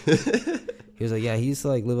like that. He was like, yeah, he used to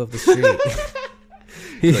like live up the street.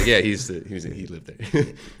 He's like, yeah, he lived there.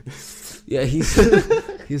 Yeah, he used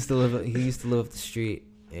to live up the street,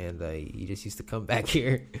 and he just used to come back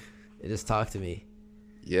here and just talk to me.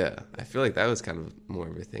 Yeah, I feel like that was kind of more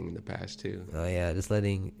of a thing in the past too. Oh yeah, just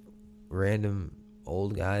letting random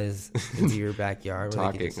old guys into your backyard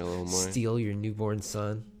where they Talking can a little more. steal your newborn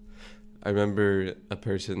son. I remember a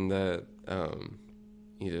person that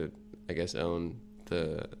either I guess owned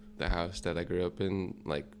the house that I grew up in,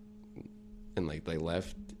 and they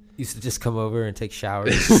left. Used to just come over and take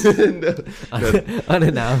showers No.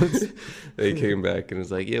 unannounced. They came back and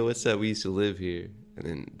was like, "Yeah, what's up? We used to live here," and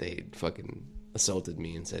then they fucking assaulted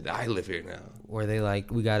me and said, "I live here now." Were they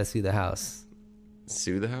like, we got to see the house?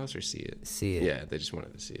 Sue the house or see it? See it. Yeah, they just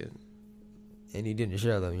wanted to see it. And you didn't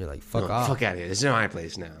show them. You're like, fuck No, off. Fuck out of here. This is my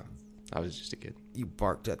place now. I was just a kid. You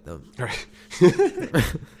barked at them. Right.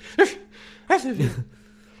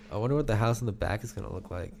 I wonder what the house in the back is going to look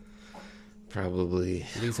like. Probably. You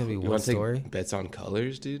think it's going to be You one want to story? take bets on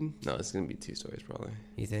colors, dude? No, it's going to be 2 stories probably.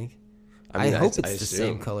 You think? I mean, I hope it's I the same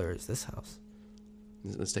assume. color as this house.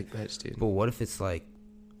 Let's take bets, dude. But what if it's like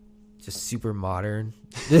just super modern?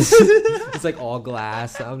 It's like all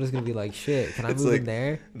glass. I'm just gonna be like, shit. Can I It's move like in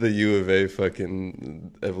there? the U of A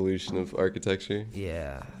fucking evolution of architecture.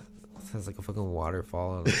 Yeah, sounds like a fucking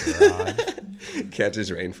waterfall in the garage.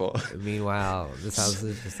 Catches rainfall. Meanwhile, this house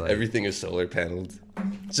is just like Everything is solar paneled.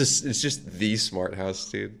 It's just the smart house,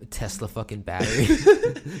 dude. a Tesla fucking battery.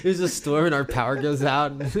 There's a storm and our power goes out.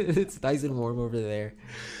 And it's nice and warm over there.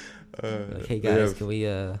 Like, hey guys, can we?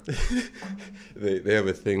 They have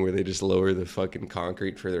a thing where they just lower the fucking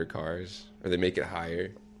concrete for their cars, or they make it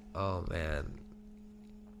higher. Oh man,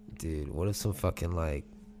 dude, what if some fucking like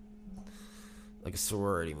a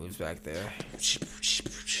sorority moves back there?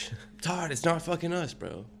 Todd, it's not fucking us,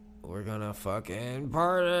 bro. we're gonna fucking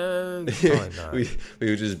party. Probably not. we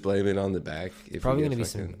would just blame it on the back. If Probably we gonna get be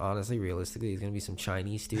fucking... some. Honestly, realistically, it's gonna be some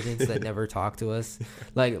Chinese students that never talk to us,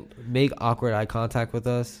 like make awkward eye contact with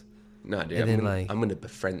us. Nah, dude. I'm gonna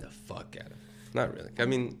befriend the fuck out of him. Not really. I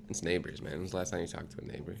mean, it's neighbors, man. When's the last time you talked to a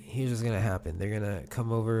neighbor? Here's what's gonna happen. They're gonna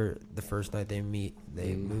come over the first night they meet.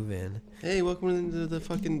 They move in. Hey, welcome into the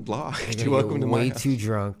fucking block. They're gonna Welcome get to my way house. too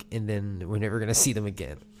drunk, and then we're never gonna see them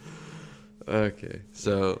again. Okay,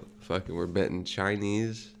 so fucking, we're betting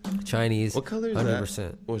Chinese. Chinese. What color is 100%.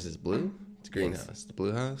 that? What is this? Blue? It's greenhouse. Yes. The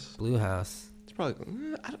blue house. Blue house. It's probably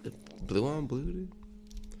blue on blue, dude.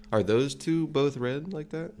 Are those two both red like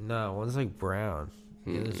that? No, one's like brown.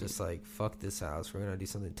 The other's just like, fuck this house. We're gonna do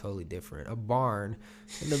something totally different. A barn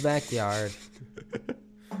in the backyard.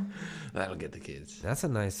 That'll get the kids. That's a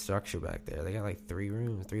nice structure back there. They got like 3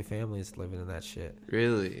 rooms, 3 families living in that shit.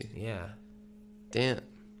 Really? Yeah. Damn.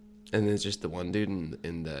 And there's just the one dude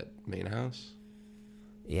in that main house?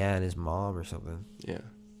 Yeah, and his mom or something. Yeah.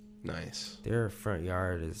 Nice. Their front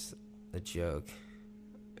yard is a joke.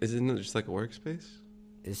 Isn't it just like a workspace?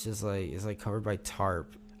 It's just like, it's like covered by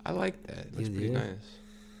tarp. I like that. It looks You pretty do?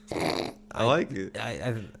 nice. I like it.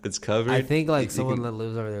 It's covered. I think like You someone can- that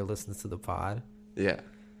lives over there listens to the pod. Yeah.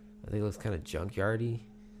 I think it looks kind of junkyardy.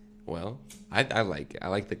 Well, I like it. I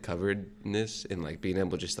like the coveredness and like being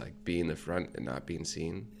able to just like be in the front and not being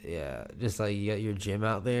seen. Yeah, just like you got your gym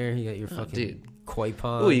out there. You got your fucking dude. koi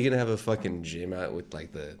pond. Oh, you're gonna have a fucking gym out with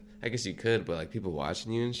like the. I guess you could, but like people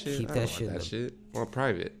watching you and shit. Keep I that don't shit in want that the- shit. I want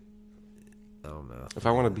private. I don't know. If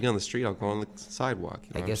I want to be on the street, I'll go on the sidewalk.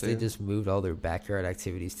 You know I what guess I'm they saying? just moved all their backyard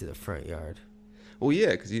activities to the front yard. Well,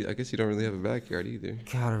 yeah, because I guess you don't really have a backyard either.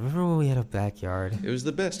 God, remember when we had a backyard? It was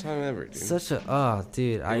the best time ever, dude. Such a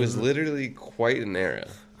dude. It was literally quite an era.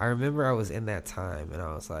 I remember I was in that time and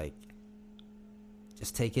I was like,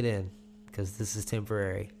 just take it in, because this is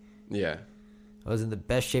temporary. Yeah. I was in the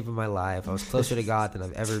best shape of my life. I was closer to God than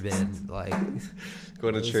I've ever been. Like,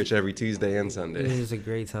 Going to church every Tuesday and it Sunday. was just a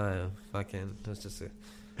great time. Fucking, it was just a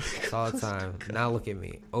solid time. Now look at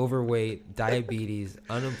me, overweight, diabetes,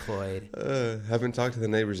 unemployed, Haven't talked to the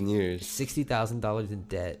neighbors in years. $60,000 in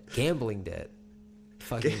debt, gambling debt,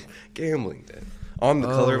 fucking Gambling debt. On the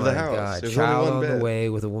color of the my house. God. There's Child only one on the bet. way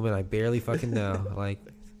with a woman I barely fucking know. Like,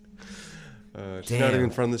 She's not Damn. even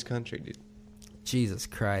from this country, dude. Jesus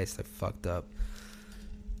Christ, I fucked up.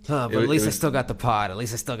 But It at least I was- still got the pod. At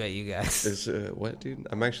least I still got you guys. It's what, dude?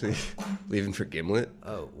 I'm actually leaving for Gimlet.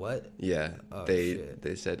 Oh, what? Yeah, Oh, they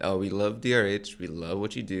shit. said, "Oh, we love DRH. We love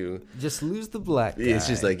what you do." Just lose the black guy. It's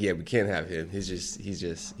just like, yeah, we can't have him.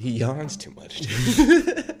 He yawns too much.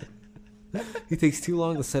 Dude. he takes too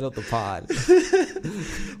long to set up the pod. It's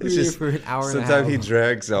We're just here for an hour and a half. sometimes he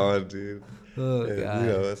drags on, dude. Oh, And, God. you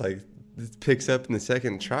know, it's like it picks up in the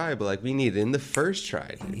second try, but like we need it in the first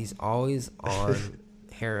try. Dude. He's always on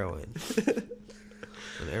heroin.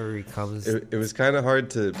 Whenever he comes, It was kind of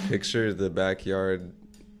hard to picture the backyard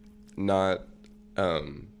not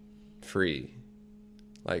free.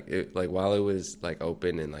 Like while it was like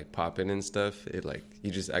open and like popping and stuff, it like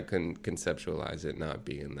I couldn't conceptualize it not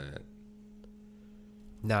being that,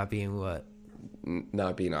 not being what?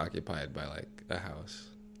 not being occupied by like a house.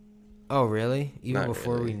 Oh, really? Even Not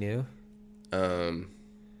before we really. knew?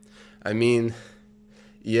 I mean,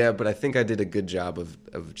 yeah, but I think I did a good job of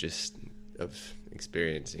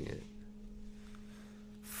experiencing it.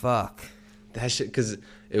 Fuck. That shit, because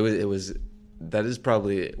it was that is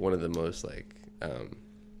probably one of the most like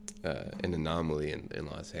an anomaly in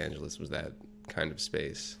Los Angeles, was that kind of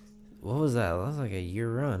space. What was that? That was like a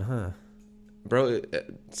year run, huh? Bro,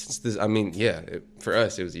 since this, I mean, yeah, for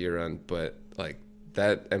us it was a year run, but like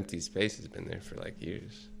that empty space has been there for like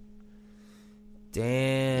years.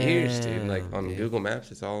 Damn. Years, dude. Like on dude. Google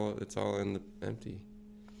Maps, it's all in the empty.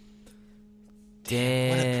 Damn.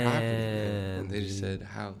 What a property, man. And they just said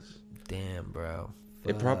house. Damn, bro.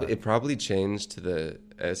 It probably changed to the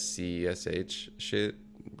SCSH shit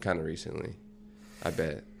kind of recently. I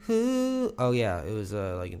bet. Oh yeah, it was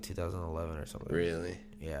like in 2011 or something. Really?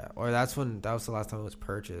 Yeah, or that was the last time it was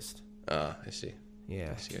purchased. I see.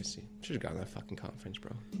 Yeah, I see. Should have gone to that fucking conference,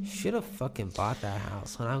 bro. should have fucking bought that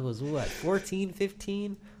house when I was what 14,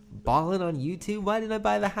 15, balling on YouTube. Why didn't I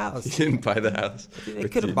buy the house? You didn't buy the house. I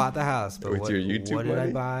could have bought the house, but with what, your YouTube what did I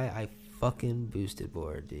money? buy? I fucking boosted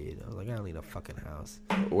board, dude. I was like, I don't need a fucking house.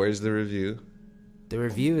 Where's the review? The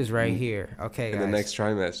review is right here. Okay, In guys. the next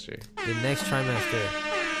trimester. The next trimester,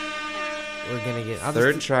 we're gonna get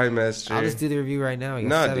Third trimester. I'll just do the review right now. We got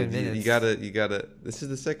No, 7 dude, minutes. you gotta. This is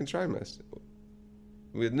the second trimester.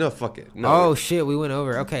 No, fuck it. No. Oh shit, we went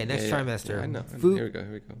over. Okay, next Yeah, trimester. Yeah, I know. Fook. Here we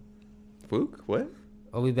go. Fook? What?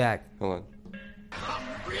 We'll be back. Hold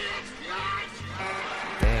on.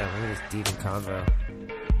 this deep in convo.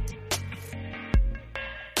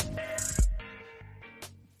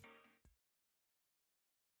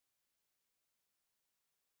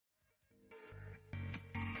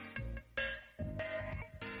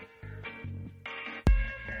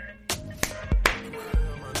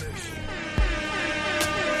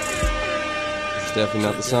 It's definitely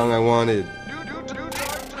not the song I wanted.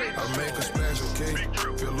 I make a special cake,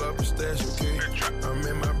 fill up a special cake. I'm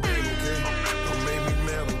in my bed, okay? Don't make me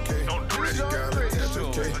mad, okay? She got a touch,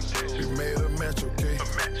 okay? We made a match, okay? I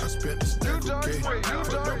spent the stack, okay?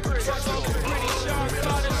 Put up a track, okay? I'm in a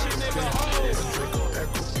stack, okay? I drink on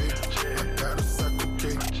echo, okay? I got a sack,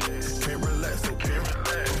 okay? Can't relax, okay? I'm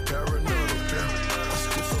paranoid, okay? I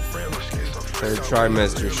schizophrenic, okay? Third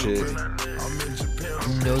trimester shit. I'm in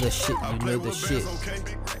Japan, You know the shit. You know the shit.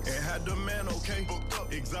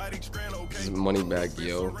 This is Moneybagg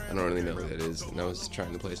Yo. I don't really know who that is. And I was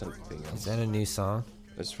trying to play something Is else. that a new song?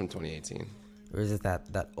 It's from 2018. Or is it that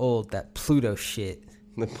old, that Pluto shit?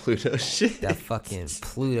 The Pluto shit. That fucking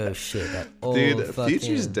Pluto shit. That old Dude, fucking...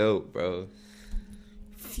 Future's dope, bro.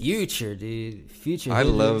 Future, dude. Future I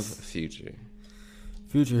Hendrix. love Future.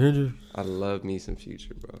 Future Hendrix. I love me some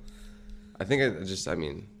Future, bro. I think I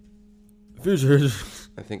mean, Future Hendrix.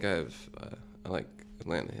 I think I like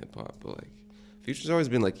Atlanta hip hop, but like, Future's always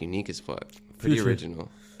been like unique as fuck. Pretty Future. original.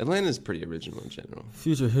 Atlanta's pretty original in general.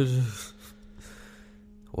 Future Hendrix.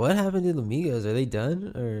 What happened to the Migos? Are they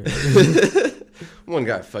done? Or One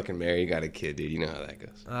got fucking married, got a kid, dude. You know how that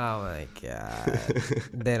goes. oh my god,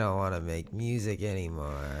 they don't want to make music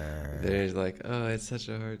anymore. There's like, oh, it's such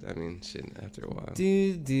a hard. I mean, shit. After a while,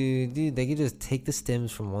 Dude, they could just take the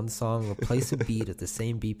stems from one song, replace a beat at the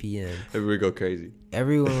same BPM. everybody go crazy.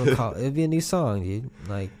 Everyone would call it'd be a new song, dude.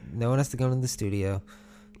 Like no one has to go into the studio,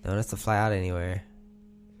 no one has to fly out anywhere.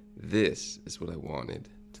 This is what I wanted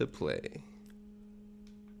to play.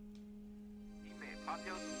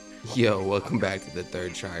 Yo, welcome back to the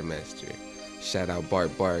third trimester. Shout out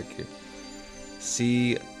Bart Barker.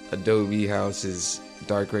 See Adobe House's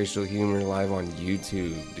Dark Racial Humor live on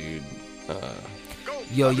YouTube, dude.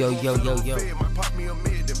 Yo.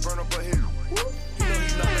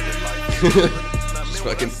 Just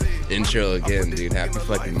fucking intro again, dude. Happy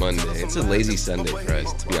fucking Monday. It's a lazy Sunday for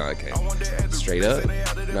us, to be honest. Okay. Straight up.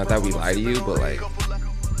 Not that we lie to you, but like,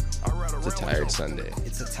 it's a tired Sunday.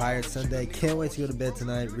 It's a tired Sunday. Can't wait to go to bed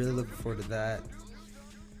tonight. Really looking forward to that.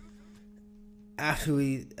 After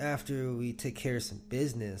we take care of some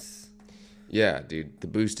business, Yeah, dude. The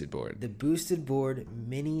boosted board. the Boosted Board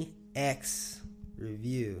Mini X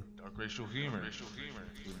review. Dark Racial Humor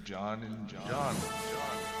with John and John.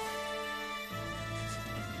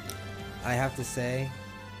 I have to say,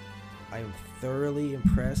 I am thoroughly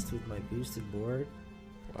impressed with my Boosted Board.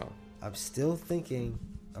 Wow. I'm still thinking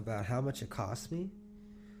about how much it cost me,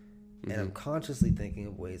 and I'm consciously thinking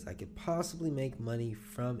of ways I could possibly make money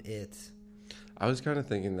from it. I was kind of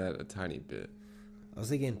thinking that a tiny bit. I was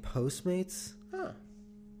thinking Postmates, Huh.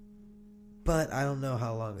 but I don't know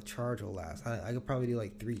how long a charge will last. I could probably do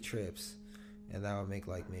like 3 trips, and that would make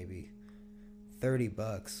like maybe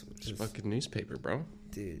 $30, which It's is fucking newspaper, bro.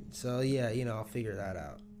 dude. So yeah, I'll figure that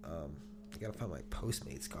out. I gotta find my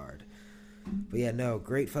Postmates card. But yeah, no,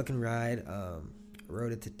 great fucking ride.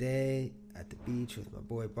 Rode it today at the beach with my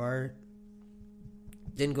boy Bart.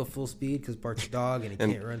 Didn't go full speed because Bart's a dog and he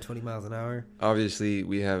And- can't run 20 miles an hour. Obviously,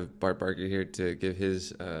 we have Bart Barker here to give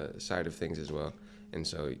his side of things as well, and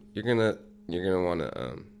so you're gonna want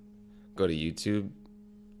to go to YouTube.com.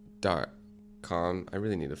 I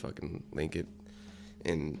really need to fucking link it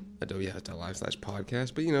in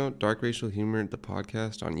adobehouse.live/podcast. But Dark Racial Humor, the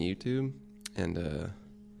podcast on YouTube, and the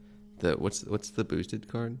what's the boosted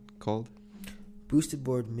card called? Boosted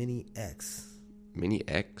Board Mini X. Mini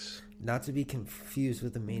X. Not to be confused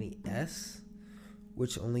with the Mini S,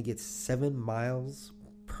 which only gets 7 miles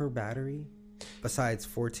per battery, besides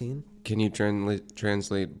 14. Can you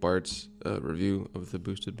translate Bart's review of the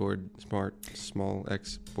boosted board, small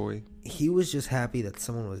X boy? He was just happy that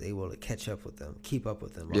someone was able to keep up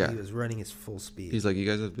with him while he was running his full speed. He's like, you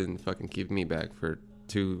guys have been fucking keeping me back for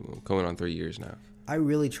going on 3 years now. I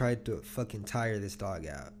really tried to fucking tire this dog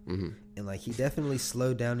out. Mm-hmm. And like he definitely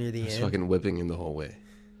slowed down near the He's end. fucking whipping him the whole way.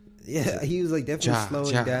 Yeah, he was like definitely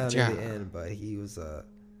slowing down ja. near the end, but he wanted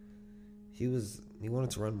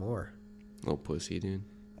to run more. Little pussy, dude.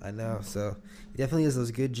 I know. So he definitely has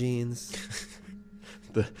those good genes.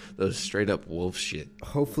 Those straight up wolf shit.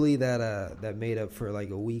 Hopefully that made up for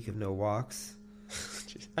like a week of no walks.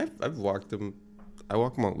 Jeez. I've walked him. I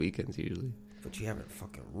walk him on weekends usually. But you haven't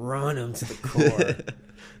fucking run him to the core.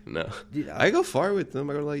 No. Dude, I go far with them.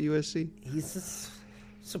 I go to like USC.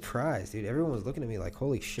 Surprised, dude. Everyone was looking at me like,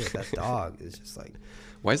 holy shit, that dog is just like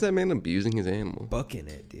Why is that man abusing his animal? bucking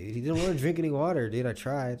it, dude. He didn't want to drink any water, dude. I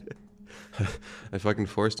tried. I fucking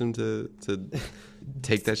forced him to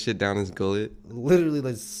take that shit down his gullet. Literally,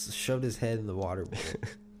 like, shoved his head in the water bowl.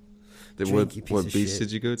 Then Drink, you piece what of beach shit.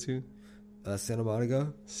 did you go to? Santa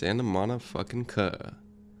Monica. Santa Monica fucking Ca.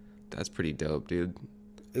 That's pretty dope, dude.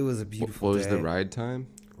 It was a beautiful What was day. the ride time?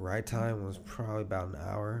 Ride time was probably about an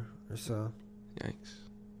hour or so. Yikes.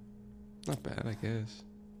 Not bad, I guess.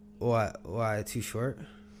 Why? Too short?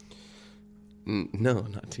 No,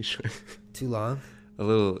 not too short. Too long? a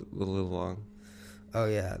little long. Oh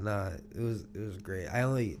yeah, nah. It was great. I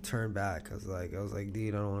only turned back because I was like,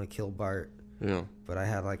 dude, I don't want to kill Bart. Yeah. But I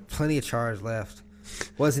had like plenty of charge left.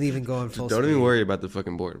 Wasn't even going full Don't speed. even worry about the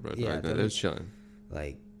fucking board, bro. Yeah, Like, don't it was chilling.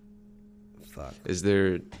 Like, fuck. Is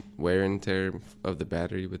there wear and tear of the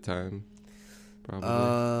battery with time?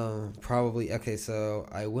 Probably. Probably. Okay, so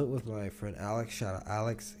I went with my friend Alex. Shout out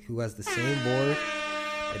Alex, who has the same board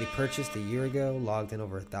that he purchased a year ago. Logged in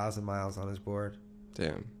over 1,000 miles on his board.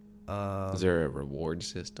 Damn. Is there a reward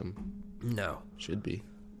system? No, Should be.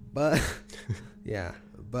 but yeah,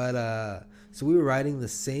 but so we were riding the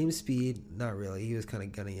same speed. Not really. He was kind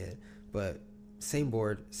of gunning it, but same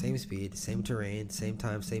board, same speed, same terrain, same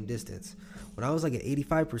time, same distance. When I was like at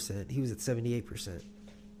 85%, he was at 78%.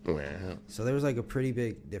 Wow. So there was like a pretty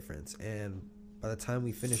big difference. And by the time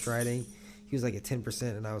we finished riding, he was like at 10%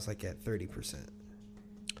 and I was like at 30%.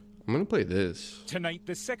 I'm gonna play this. Tonight,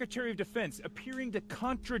 the Secretary of Defense appearing to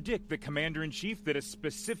contradict the Commander-in-Chief that a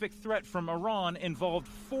specific threat from Iran involved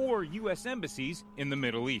 4 U.S. embassies in the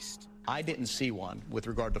Middle East. I didn't see one with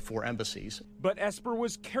regard to 4 embassies. But Esper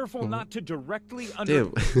was careful not to directly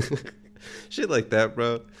Damn. Shit like that,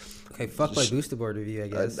 bro. Okay, fuck my booster board review, I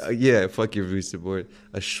guess. Yeah, fuck your booster board.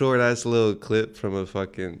 A short ass little clip from a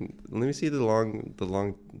fucking. Let me see the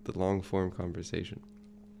long form conversation.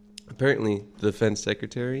 Apparently, the defense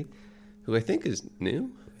secretary, who I think is new,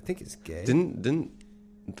 I think it's gay. didn't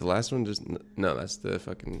the last one just no? That's the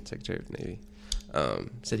fucking secretary of the Navy.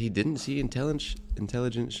 Said he didn't see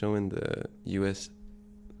intelligence showing the U.S.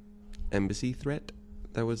 embassy threat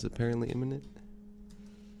that was apparently imminent.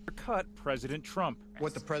 cut President Trump.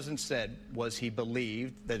 What the president said was he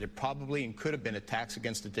believed that it probably and could have been attacks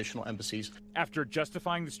against additional embassies. After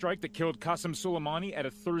justifying the strike that killed Qasem Soleimani at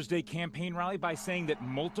a Thursday campaign rally by saying that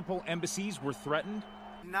multiple embassies were threatened,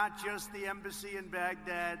 not just the embassy in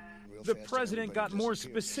Baghdad. the president got more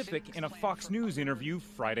specific in a Fox News interview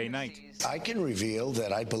Friday night. I can reveal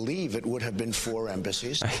that I believe it would have been 4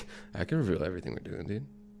 embassies. I can reveal everything we're doing, dude.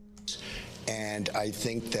 And I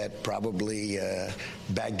think that probably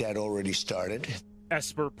Baghdad already started.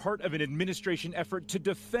 Esper, part of an administration effort to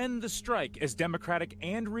defend the strike as Democratic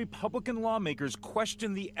and Republican lawmakers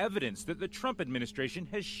question the evidence that the Trump administration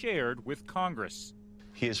has shared with Congress.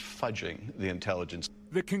 He is fudging the intelligence.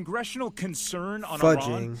 The congressional concern on Fudging.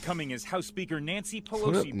 Iran coming as House Speaker Nancy What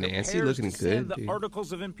Pelosi up, Nancy? prepares Looking to send good, the dude.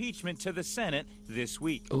 articles of impeachment to the Senate this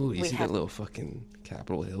week. Oh, you see that little fucking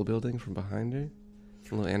Capitol Hill building from behind her?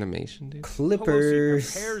 A little animation, dude. Pelosi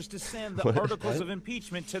Clippers. prepares to send the What? articles of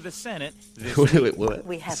impeachment to the Senate this Wait, week. wait, what?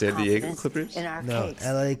 We have San Diego confidence Clippers? in our No, case.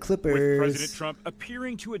 LA Clippers. With President Trump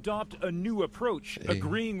appearing to adopt a new approach,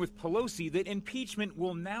 agreeing with Pelosi that impeachment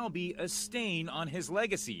will now be a stain on his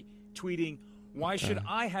legacy, tweeting, "Why should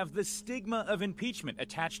I have the stigma of impeachment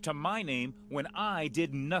attached to my name when I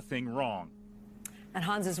did nothing wrong?" And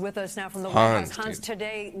Hans is with us now from the White Hans, House. Hans, dude.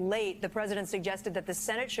 today late, the president suggested that the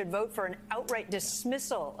Senate should vote for an outright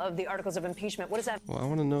dismissal of the articles of impeachment. What does that Well, I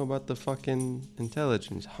want to know about the fucking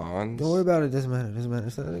intelligence, Hans. Don't worry about it. Doesn't matter. Doesn't matter.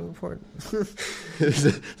 It's not even important.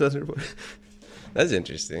 That's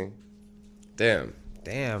interesting. Damn.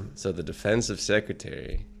 Damn. So the defensive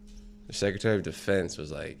secretary, the secretary of defense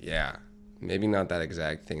was like, yeah, maybe not that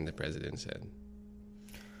exact thing the president said.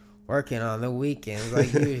 Working on the weekends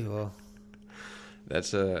like usual.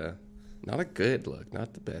 That's not a good look,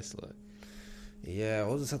 not the best look. Yeah,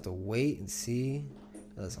 we'll just have to wait and see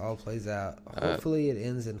how this all plays out. Hopefully it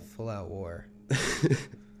ends in full-out war.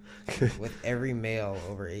 With every male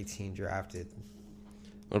over 18 drafted.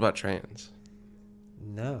 What about trans?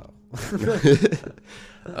 No.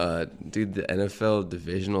 Dude, the NFL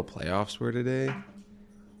divisional playoffs were today.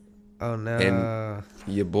 Oh, no. And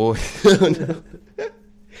your boy...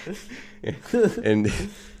 and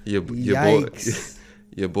your boy... Yikes.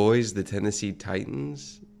 Your boys, the Tennessee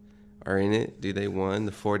Titans, are in it. Dude, they won.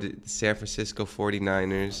 The San Francisco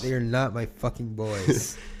 49ers. They're not my fucking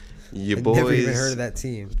boys. Your I've boys, never even heard of that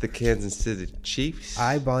team. the Kansas City Chiefs.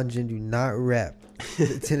 I, Bonjin, do not rep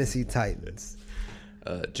the Tennessee Titans.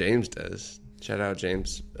 James does. Shout out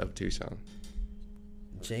James of Tucson.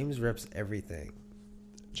 James reps everything.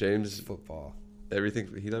 James football. Everything.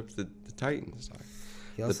 He loves the Titans.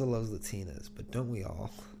 He also loves Latinas, but don't we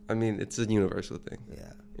all? I mean, it's a universal thing.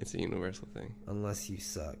 Yeah. It's a universal thing. Unless you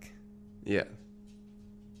suck. Yeah.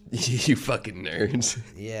 You fucking nerds.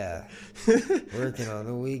 Yeah. Working on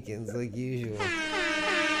the weekends like usual.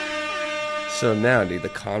 So now, dude, the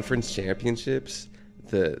conference championships,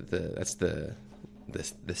 that's the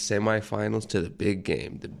semifinals to the big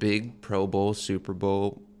game, the big Pro Bowl, Super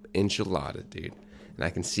Bowl enchilada, dude. And I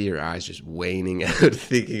can see your eyes just waning out,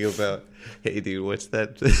 thinking about, hey, dude, what's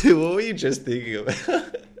that? What were you just thinking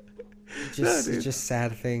about? Just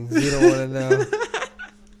sad things you don't want to know.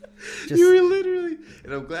 You were literally,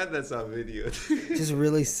 and I'm glad that's on video. Just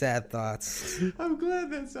really sad thoughts. I'm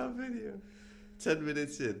glad that's on video. 10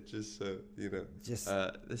 minutes in, just so you know. Just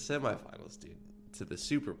the semifinals, dude, to the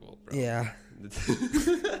Super Bowl, bro. Yeah.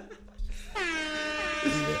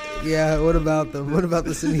 Yeah. What about them? What about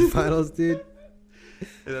the semifinals, dude?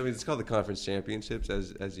 I mean, it's called the conference championships,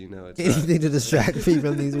 as you know. It's anything to distract me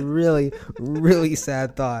from these really, really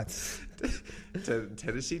sad thoughts.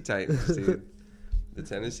 Tennessee Titans, dude. The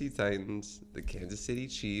Tennessee Titans, the Kansas City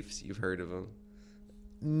Chiefs. You've heard of them.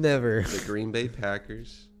 Never. The Green Bay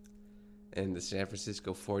Packers. And the San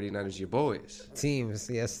Francisco 49ers, your boys. Teams,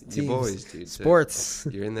 yes. Teams. Your boys, dude. Sports. So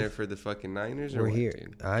you're in there for the fucking Niners? Or We're what, here.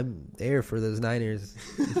 Dude? I'm there for those Niners.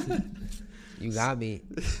 You got me.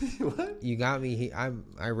 What? You got me.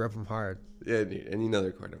 I rep them hard. Yeah, dude. And you know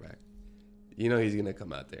their quarterback. You know he's going to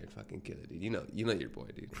come out there and fucking kill it, dude. You know your boy,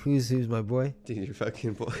 dude. Who's my boy? Dude, your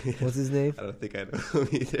fucking boy. What's his name? I don't think I know him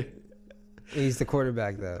either. He's the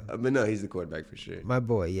quarterback, though. But no, he's the quarterback for sure. My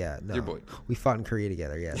boy, yeah. No. Your boy. We fought in Korea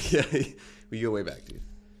together, yes. Yeah, we go way back, dude.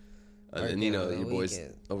 And you know, your boys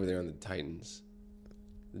weekend. over there on the Titans.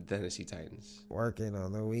 The Tennessee Titans. Working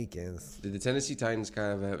on the weekends. Did the Tennessee Titans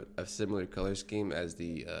kind of have a similar color scheme as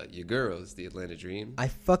the your girls, the Atlanta Dream? I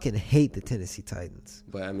fucking hate the Tennessee Titans.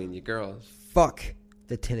 But, I mean, your girls. Fuck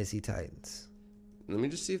the Tennessee Titans. Let me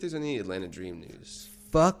just see if there's any Atlanta Dream news.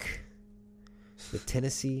 Fuck the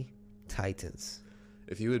Tennessee Titans.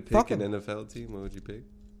 If you would pick an NFL team, what would you pick?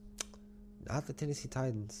 Not the Tennessee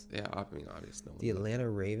Titans. Yeah, I mean, obviously. The Atlanta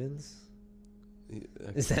Ravens? Yeah.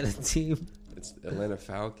 Is that a team? It's Atlanta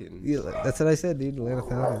Falcons. Yeah, that's what I said, dude. Atlanta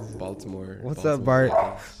Falcons. Baltimore. What's Baltimore up, Bart?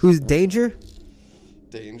 Ravens. Who's Danger?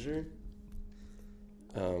 Danger?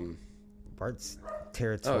 Bart's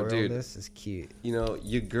territorialness is cute. You know,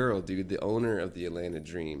 your girl, dude, the owner of the Atlanta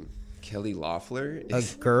Dream, Kelly Loeffler. A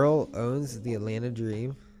girl owns the Atlanta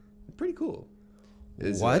Dream? Pretty cool.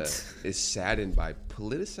 Is saddened by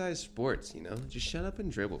politicized sports, you know? Just shut up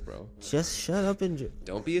and dribble, bro. Just shut up and dribble.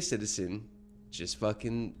 Don't be a citizen. Just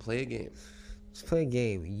fucking play a game. Just play a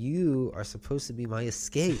game. You are supposed to be my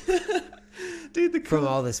escape. Dude, from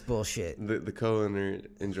all this bullshit. The co-owner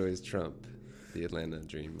enjoys Trump, the Atlanta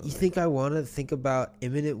Dream. You think I want to think about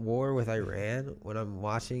imminent war with Iran when I'm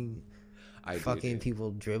watching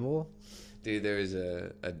people dribble? Dude, there was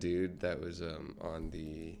a dude that was on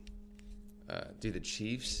the... the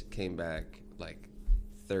Chiefs came back like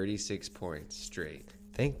 36 points straight.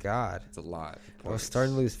 Thank God. It's a lot of points. I was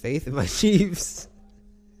starting to lose faith in my Chiefs.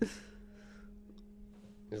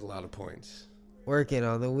 There's a lot of points. Working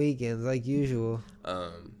on the weekends like usual.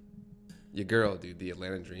 Your girl, dude, the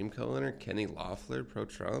Atlanta Dream co-owner, Kelly Loeffler,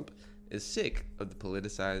 pro-Trump, is sick of the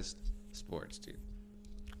politicized sports, dude.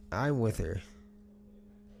 I'm with her.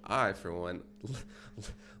 I, for one,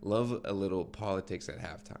 love a little politics at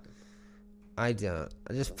halftime. I don't.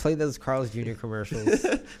 I just play those Carl's Jr. commercials.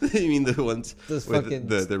 You mean the ones those with fucking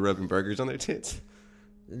the rubbing burgers on their tits?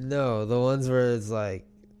 No, the ones where it's like,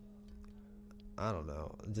 I don't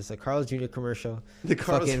know, just a Carl's Jr. commercial, the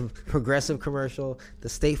fucking Progressive commercial, the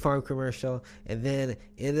State Farm commercial, and then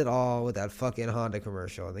end it all with that fucking Honda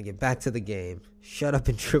commercial, and then get back to the game. Shut up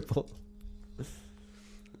and dribble.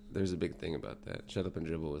 There's a big thing about that. Shut up and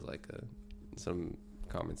dribble was like some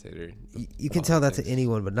commentator. You can tell that to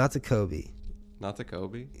anyone, but not to Kobe. Not to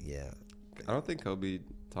Kobe? Yeah. I don't think Kobe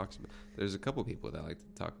talks about... There's a couple people that like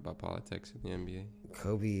to talk about politics in the NBA.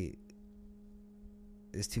 Kobe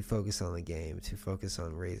is too focused on the game, too focused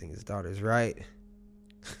on raising his daughters right.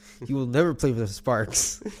 You will never play for the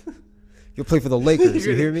Sparks. You'll play for the Lakers,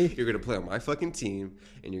 you hear me? You're going to play on my fucking team,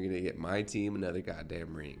 and you're going to get my team another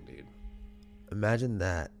goddamn ring, dude. Imagine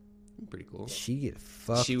that. Pretty cool. She get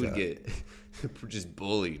fucked She would up. get just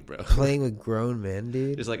bullied, bro. Playing with grown men,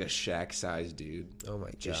 dude. Just like a Shaq-sized dude. Oh my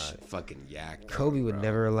just God. Fucking yak. Kobe would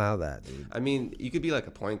never allow that, dude. I mean, you could be like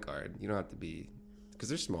a point guard. You don't have to be... Because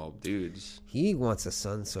they're small dudes. He wants a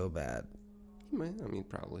son so bad. He might. I mean,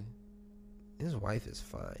 probably. His wife is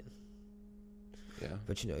fine. Yeah.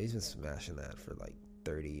 But, you know, he's been smashing that for like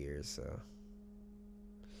 30 years, so.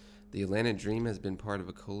 The Atlanta Dream has been part of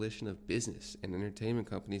a coalition of business and entertainment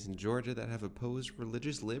companies in Georgia that have opposed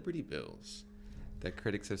religious liberty bills that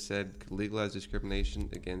critics have said could legalize discrimination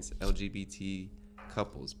against LGBT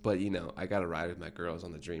couples. But, you know, I got to ride with my girls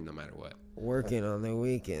on the Dream no matter what. Working on the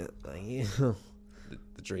weekend. Like, you know.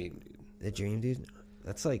 The Dream, dude. The Dream, dude?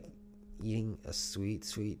 That's like eating a sweet,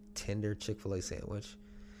 sweet, tender Chick-fil-A sandwich,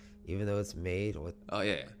 even though it's made with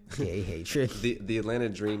gay hatred. The Atlanta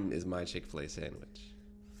Dream is my Chick-fil-A sandwich.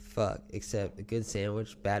 Fuck, except a good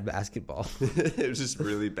sandwich, bad basketball. It was just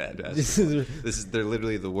really bad basketball. They're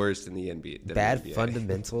literally the worst in the NBA. Bad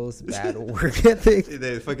fundamentals, bad work ethic.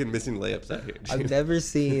 They're fucking missing layups out here, dude. I've never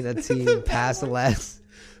seen a team pass the last.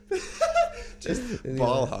 Just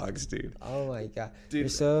ball hogs, dude. Oh my god, dude.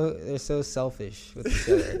 They're so selfish with each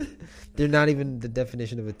other. They're not even the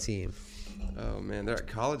definition of a team. Oh man, they're at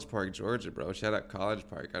College Park, Georgia, bro. Shout out College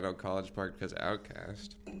Park. I know College Park because of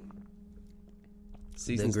Outkast.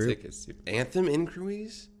 Seasons tickets, dude. Anthem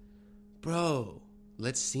inquiries, bro.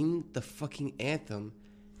 Let's sing the fucking anthem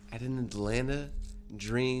at an Atlanta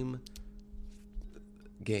Dream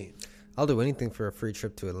game. I'll do anything for a free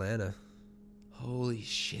trip to Atlanta. Holy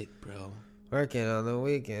shit, bro. Working on the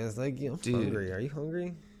weekends, like, you know, hungry. Are you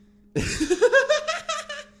hungry? That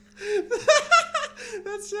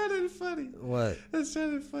sounded funny. What? That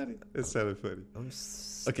sounded funny. I'm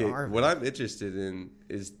starving. Okay, what I'm interested in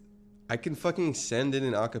is I can fucking send in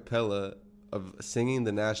an acapella of singing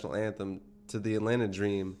the national anthem to the Atlanta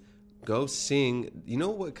Dream. Go sing. You know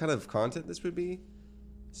what kind of content this would be?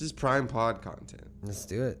 This is prime pod content. Let's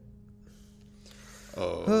do it.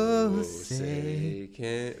 Oh, say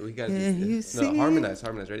can we gotta do this. No, harmonize.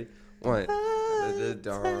 Ready? One. The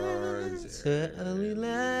dawn's early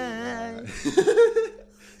light.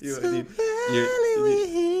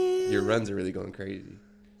 Your runs are really going crazy.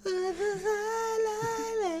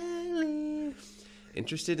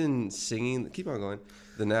 Interested in singing? Keep on going.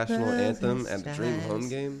 The national anthem at the Dream home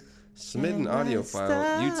game? Submit an audio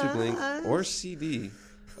file, YouTube link, or CD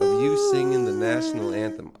of you singing the national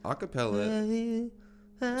anthem a cappella to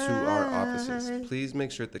our offices. Please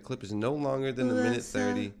make sure that the clip is no longer than a minute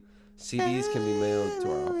 30. CDs can be mailed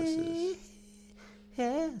to our offices.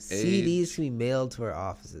 CDs can be mailed to our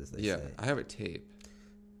offices. They say. I have a tape.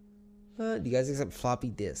 Do you guys accept floppy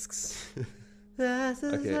disks?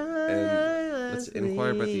 Okay, and let's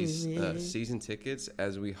inquire about these season tickets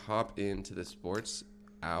as we hop into the sports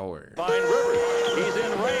hour. Fine Rivers, he's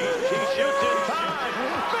in range, he shoots in time.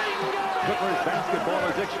 Bingo! Clippers basketball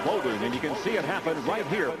is exploding, and you can see it happen right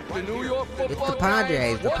here. The New York Football It's the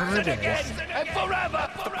Padres. Giants once again and forever.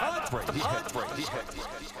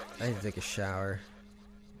 I need to take a shower.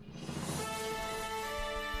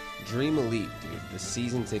 Dream Elite, dude. The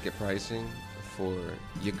season ticket pricing for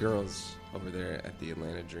your girls over there at the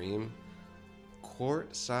Atlanta Dream.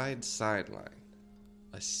 Courtside sideline.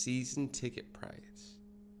 A season ticket price.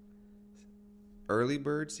 Early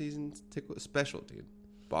bird season ticket special, dude.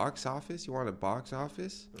 Box office? You want a box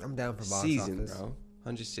office? I'm down for box season, office. bro.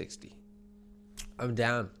 160. I'm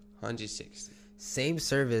down. 160. Same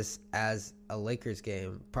service as a Lakers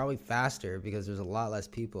game, probably faster because there's a lot less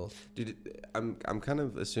people. Dude, I'm kind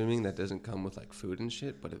of assuming that doesn't come with like food and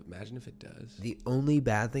shit, but imagine if it does. The only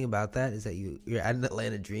bad thing about that is that you're at an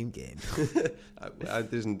Atlanta Dream game.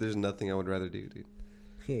 There's nothing I would rather do, dude.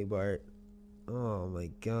 Hey Bart. Oh my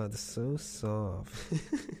god, so soft.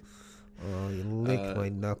 Oh, you lick my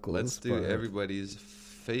knuckles. Let's do Bart. everybody's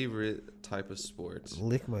favorite type of sports.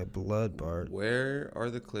 Lick my blood, Bart. Where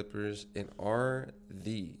are the Clippers and are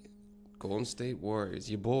the Golden State Warriors,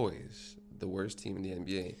 your boys, the worst team in the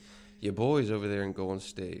NBA? Your boys over there in Golden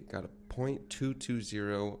State got a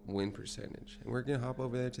 .220 win percentage. And we're going to hop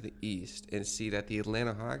over there to the East and see that the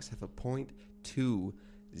Atlanta Hawks have a .200.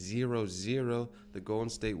 The Golden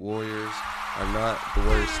State Warriors are not the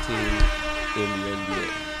worst team in the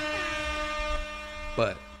NBA.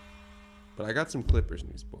 But I got some Clippers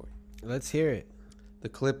news, boy. Let's hear it. The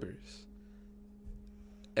Clippers,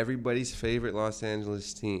 everybody's favorite Los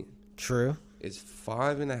Angeles team. True. Is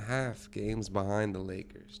 5.5 games behind the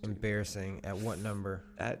Lakers. Dude. Embarrassing. At what number?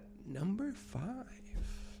 At number 5.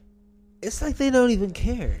 It's like they don't even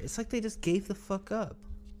care. It's like they just gave the fuck up.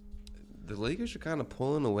 The Lakers are kind of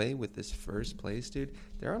pulling away with this first place, dude.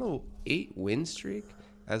 They're on a 8-win streak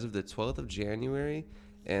as of the 12th of January.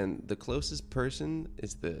 And the closest person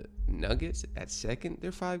is the Nuggets at second.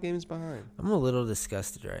 They're 5 games behind. I'm a little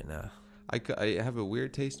disgusted right now. I have a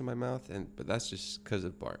weird taste in my mouth, but that's just because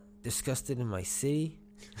of Bart. Disgusted in my city.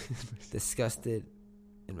 Disgusted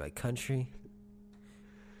in my country.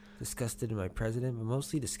 Disgusted in my president, but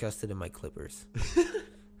mostly disgusted in my Clippers.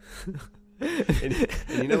 and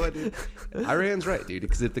you know what, dude? Iran's right, dude.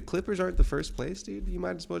 Because if the Clippers aren't the first place, dude, you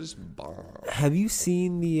might as well just bomb. Have you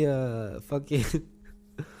seen the fucking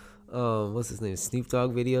what's his name? Snoop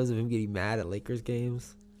Dogg videos of him getting mad at Lakers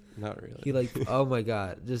games? Not really. He like, oh my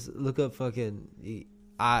god, just look up fucking.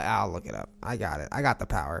 I'll look it up. I got it. I got the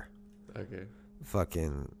power. Okay.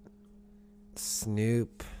 Fucking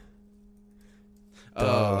Snoop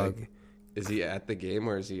Dogg. Dogg. Is he at the game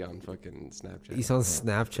or is he on fucking Snapchat? He's on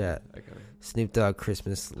Snapchat. Okay. Snoop Dogg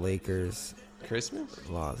Christmas Lakers. Christmas?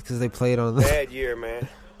 Lost because they played on the bad year, man.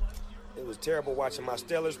 It was terrible watching my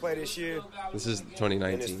Steelers play this year. This is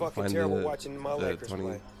 2019. And it's fucking terrible watching my Lakers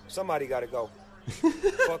play. Somebody got to go.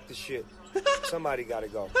 Fuck the shit. Somebody got to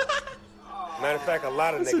go. Matter of fact, a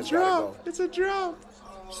lot of niggas got to go. It's a drop.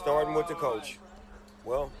 Starting with the coach.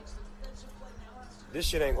 Well, this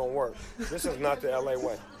shit ain't gonna work. This is not the LA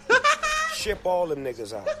way. Ship all them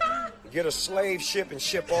niggas out. Get a slave ship and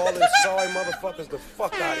ship all them sorry motherfuckers the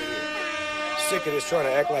fuck out of here. Sick of this trying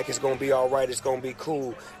to act like it's gonna be all right, it's gonna be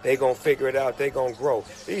cool. They gonna figure it out, they gonna grow.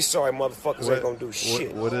 These sorry motherfuckers ain't gonna do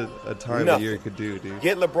shit. What a time of year could do, dude.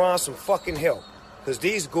 Get LeBron some fucking help. Because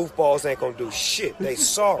these goofballs ain't gonna do shit. They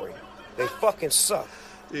sorry. They fucking suck.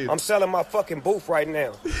 Dude. I'm selling my fucking booth right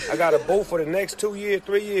now. I got a booth for the next 2 years,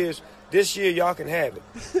 3 years. This year, y'all can have it.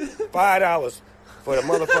 $5 for the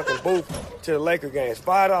motherfucking booth to the Laker games.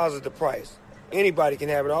 $5 is the price. Anybody can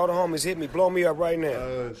have it. All the homies hit me, blow me up right now.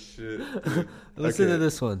 Oh, shit. Listen to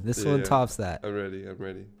this one. This one tops that. I'm ready.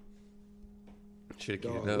 Should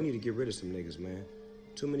have we need to get rid of some niggas, man.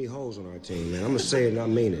 Too many hoes on our team, man. I'm gonna say it and I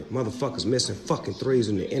mean it. Motherfuckers missing fucking threes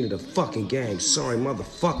in the end of the fucking game. Sorry,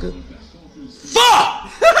 motherfucker. Fuck!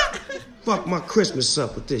 Fuck my Christmas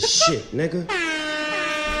up with this shit, nigga.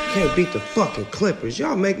 Can't beat the fucking Clippers.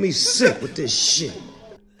 Y'all make me sick with this shit.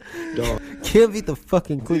 Dog. Can't beat the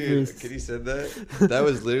fucking Clippers. Dude, Kitty said that. That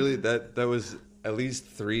was literally that was at least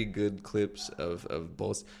 3 good clips of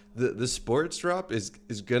both. The sports drop is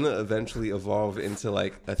gonna eventually evolve into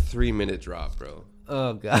like a 3-minute drop, bro.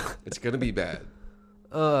 Oh god. It's gonna be bad.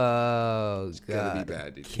 Oh it's god. It's gonna be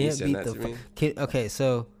bad, dude. Can Can't you send beat that to me? Okay,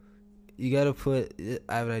 so you gotta put.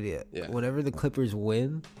 I have an idea. Yeah. Whenever the Clippers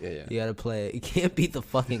win, yeah. You gotta play it. You can't beat the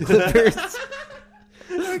fucking Clippers.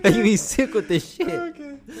 Okay. You be sick with this shit.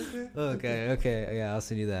 Okay. Yeah, I'll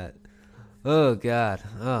send you that. Oh god.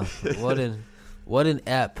 Oh, what an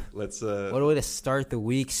ep. Let's what a way to start the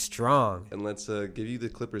week strong. And let's give you the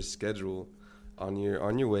Clippers schedule on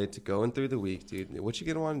your way to going through the week, dude. What you're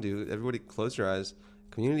gonna want to do? Everybody, close your eyes.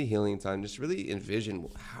 Community healing time. Just really envision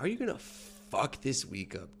how are you gonna fuck this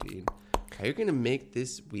week up, dude. How you gonna make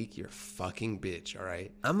this week your fucking bitch, all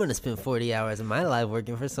right? I'm gonna spend 40 hours of my life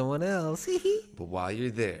working for someone else. But while you're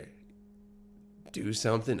there, do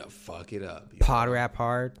something to fuck it up. Pod rap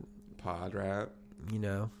hard. Pod rap. You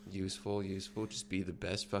know. Useful. Just be the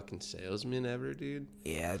best fucking salesman ever, dude.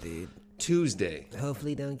 Yeah, dude. Tuesday.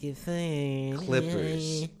 Hopefully don't get fined.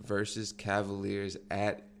 Clippers versus Cavaliers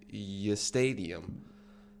at your stadium.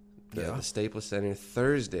 The Staples Center.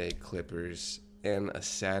 Thursday, Clippers. And a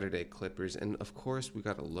Saturday, Clippers. And, of course, we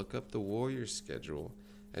got to look up the Warriors schedule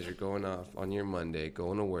as you're going off on your Monday,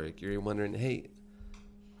 going to work. You're wondering, hey,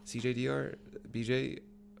 CJDR, BJ,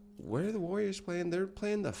 where are the Warriors playing? They're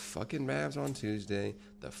playing the fucking Mavs on Tuesday,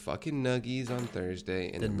 the fucking Nuggies on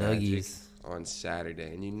Thursday, and the Magic on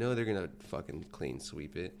Saturday. And you know they're going to fucking clean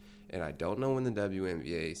sweep it. And I don't know when the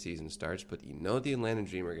WNBA season starts, but you know the Atlanta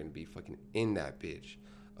Dream are going to be fucking in that bitch.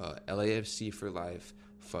 LAFC for life.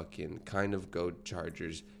 Fucking kind of go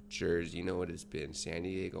Chargers, Jersey, you know what it's been. San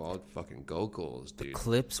Diego, all fucking go goals, dude. The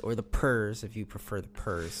Clips or the Purs, if you prefer the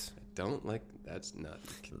Purs. I don't like, that's not.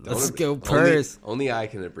 Let's go Purs. Only I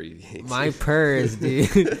can abbreviate. My Purs,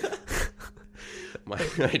 dude. my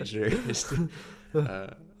Jers.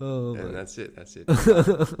 And that's it.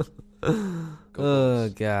 Oh,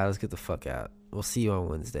 God, let's get the fuck out. We'll see you on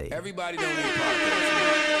Wednesday. Everybody don't need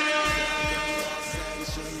podcast.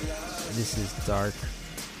 This is Dark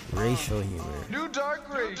Racial Humor. New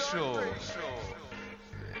Dark Racial.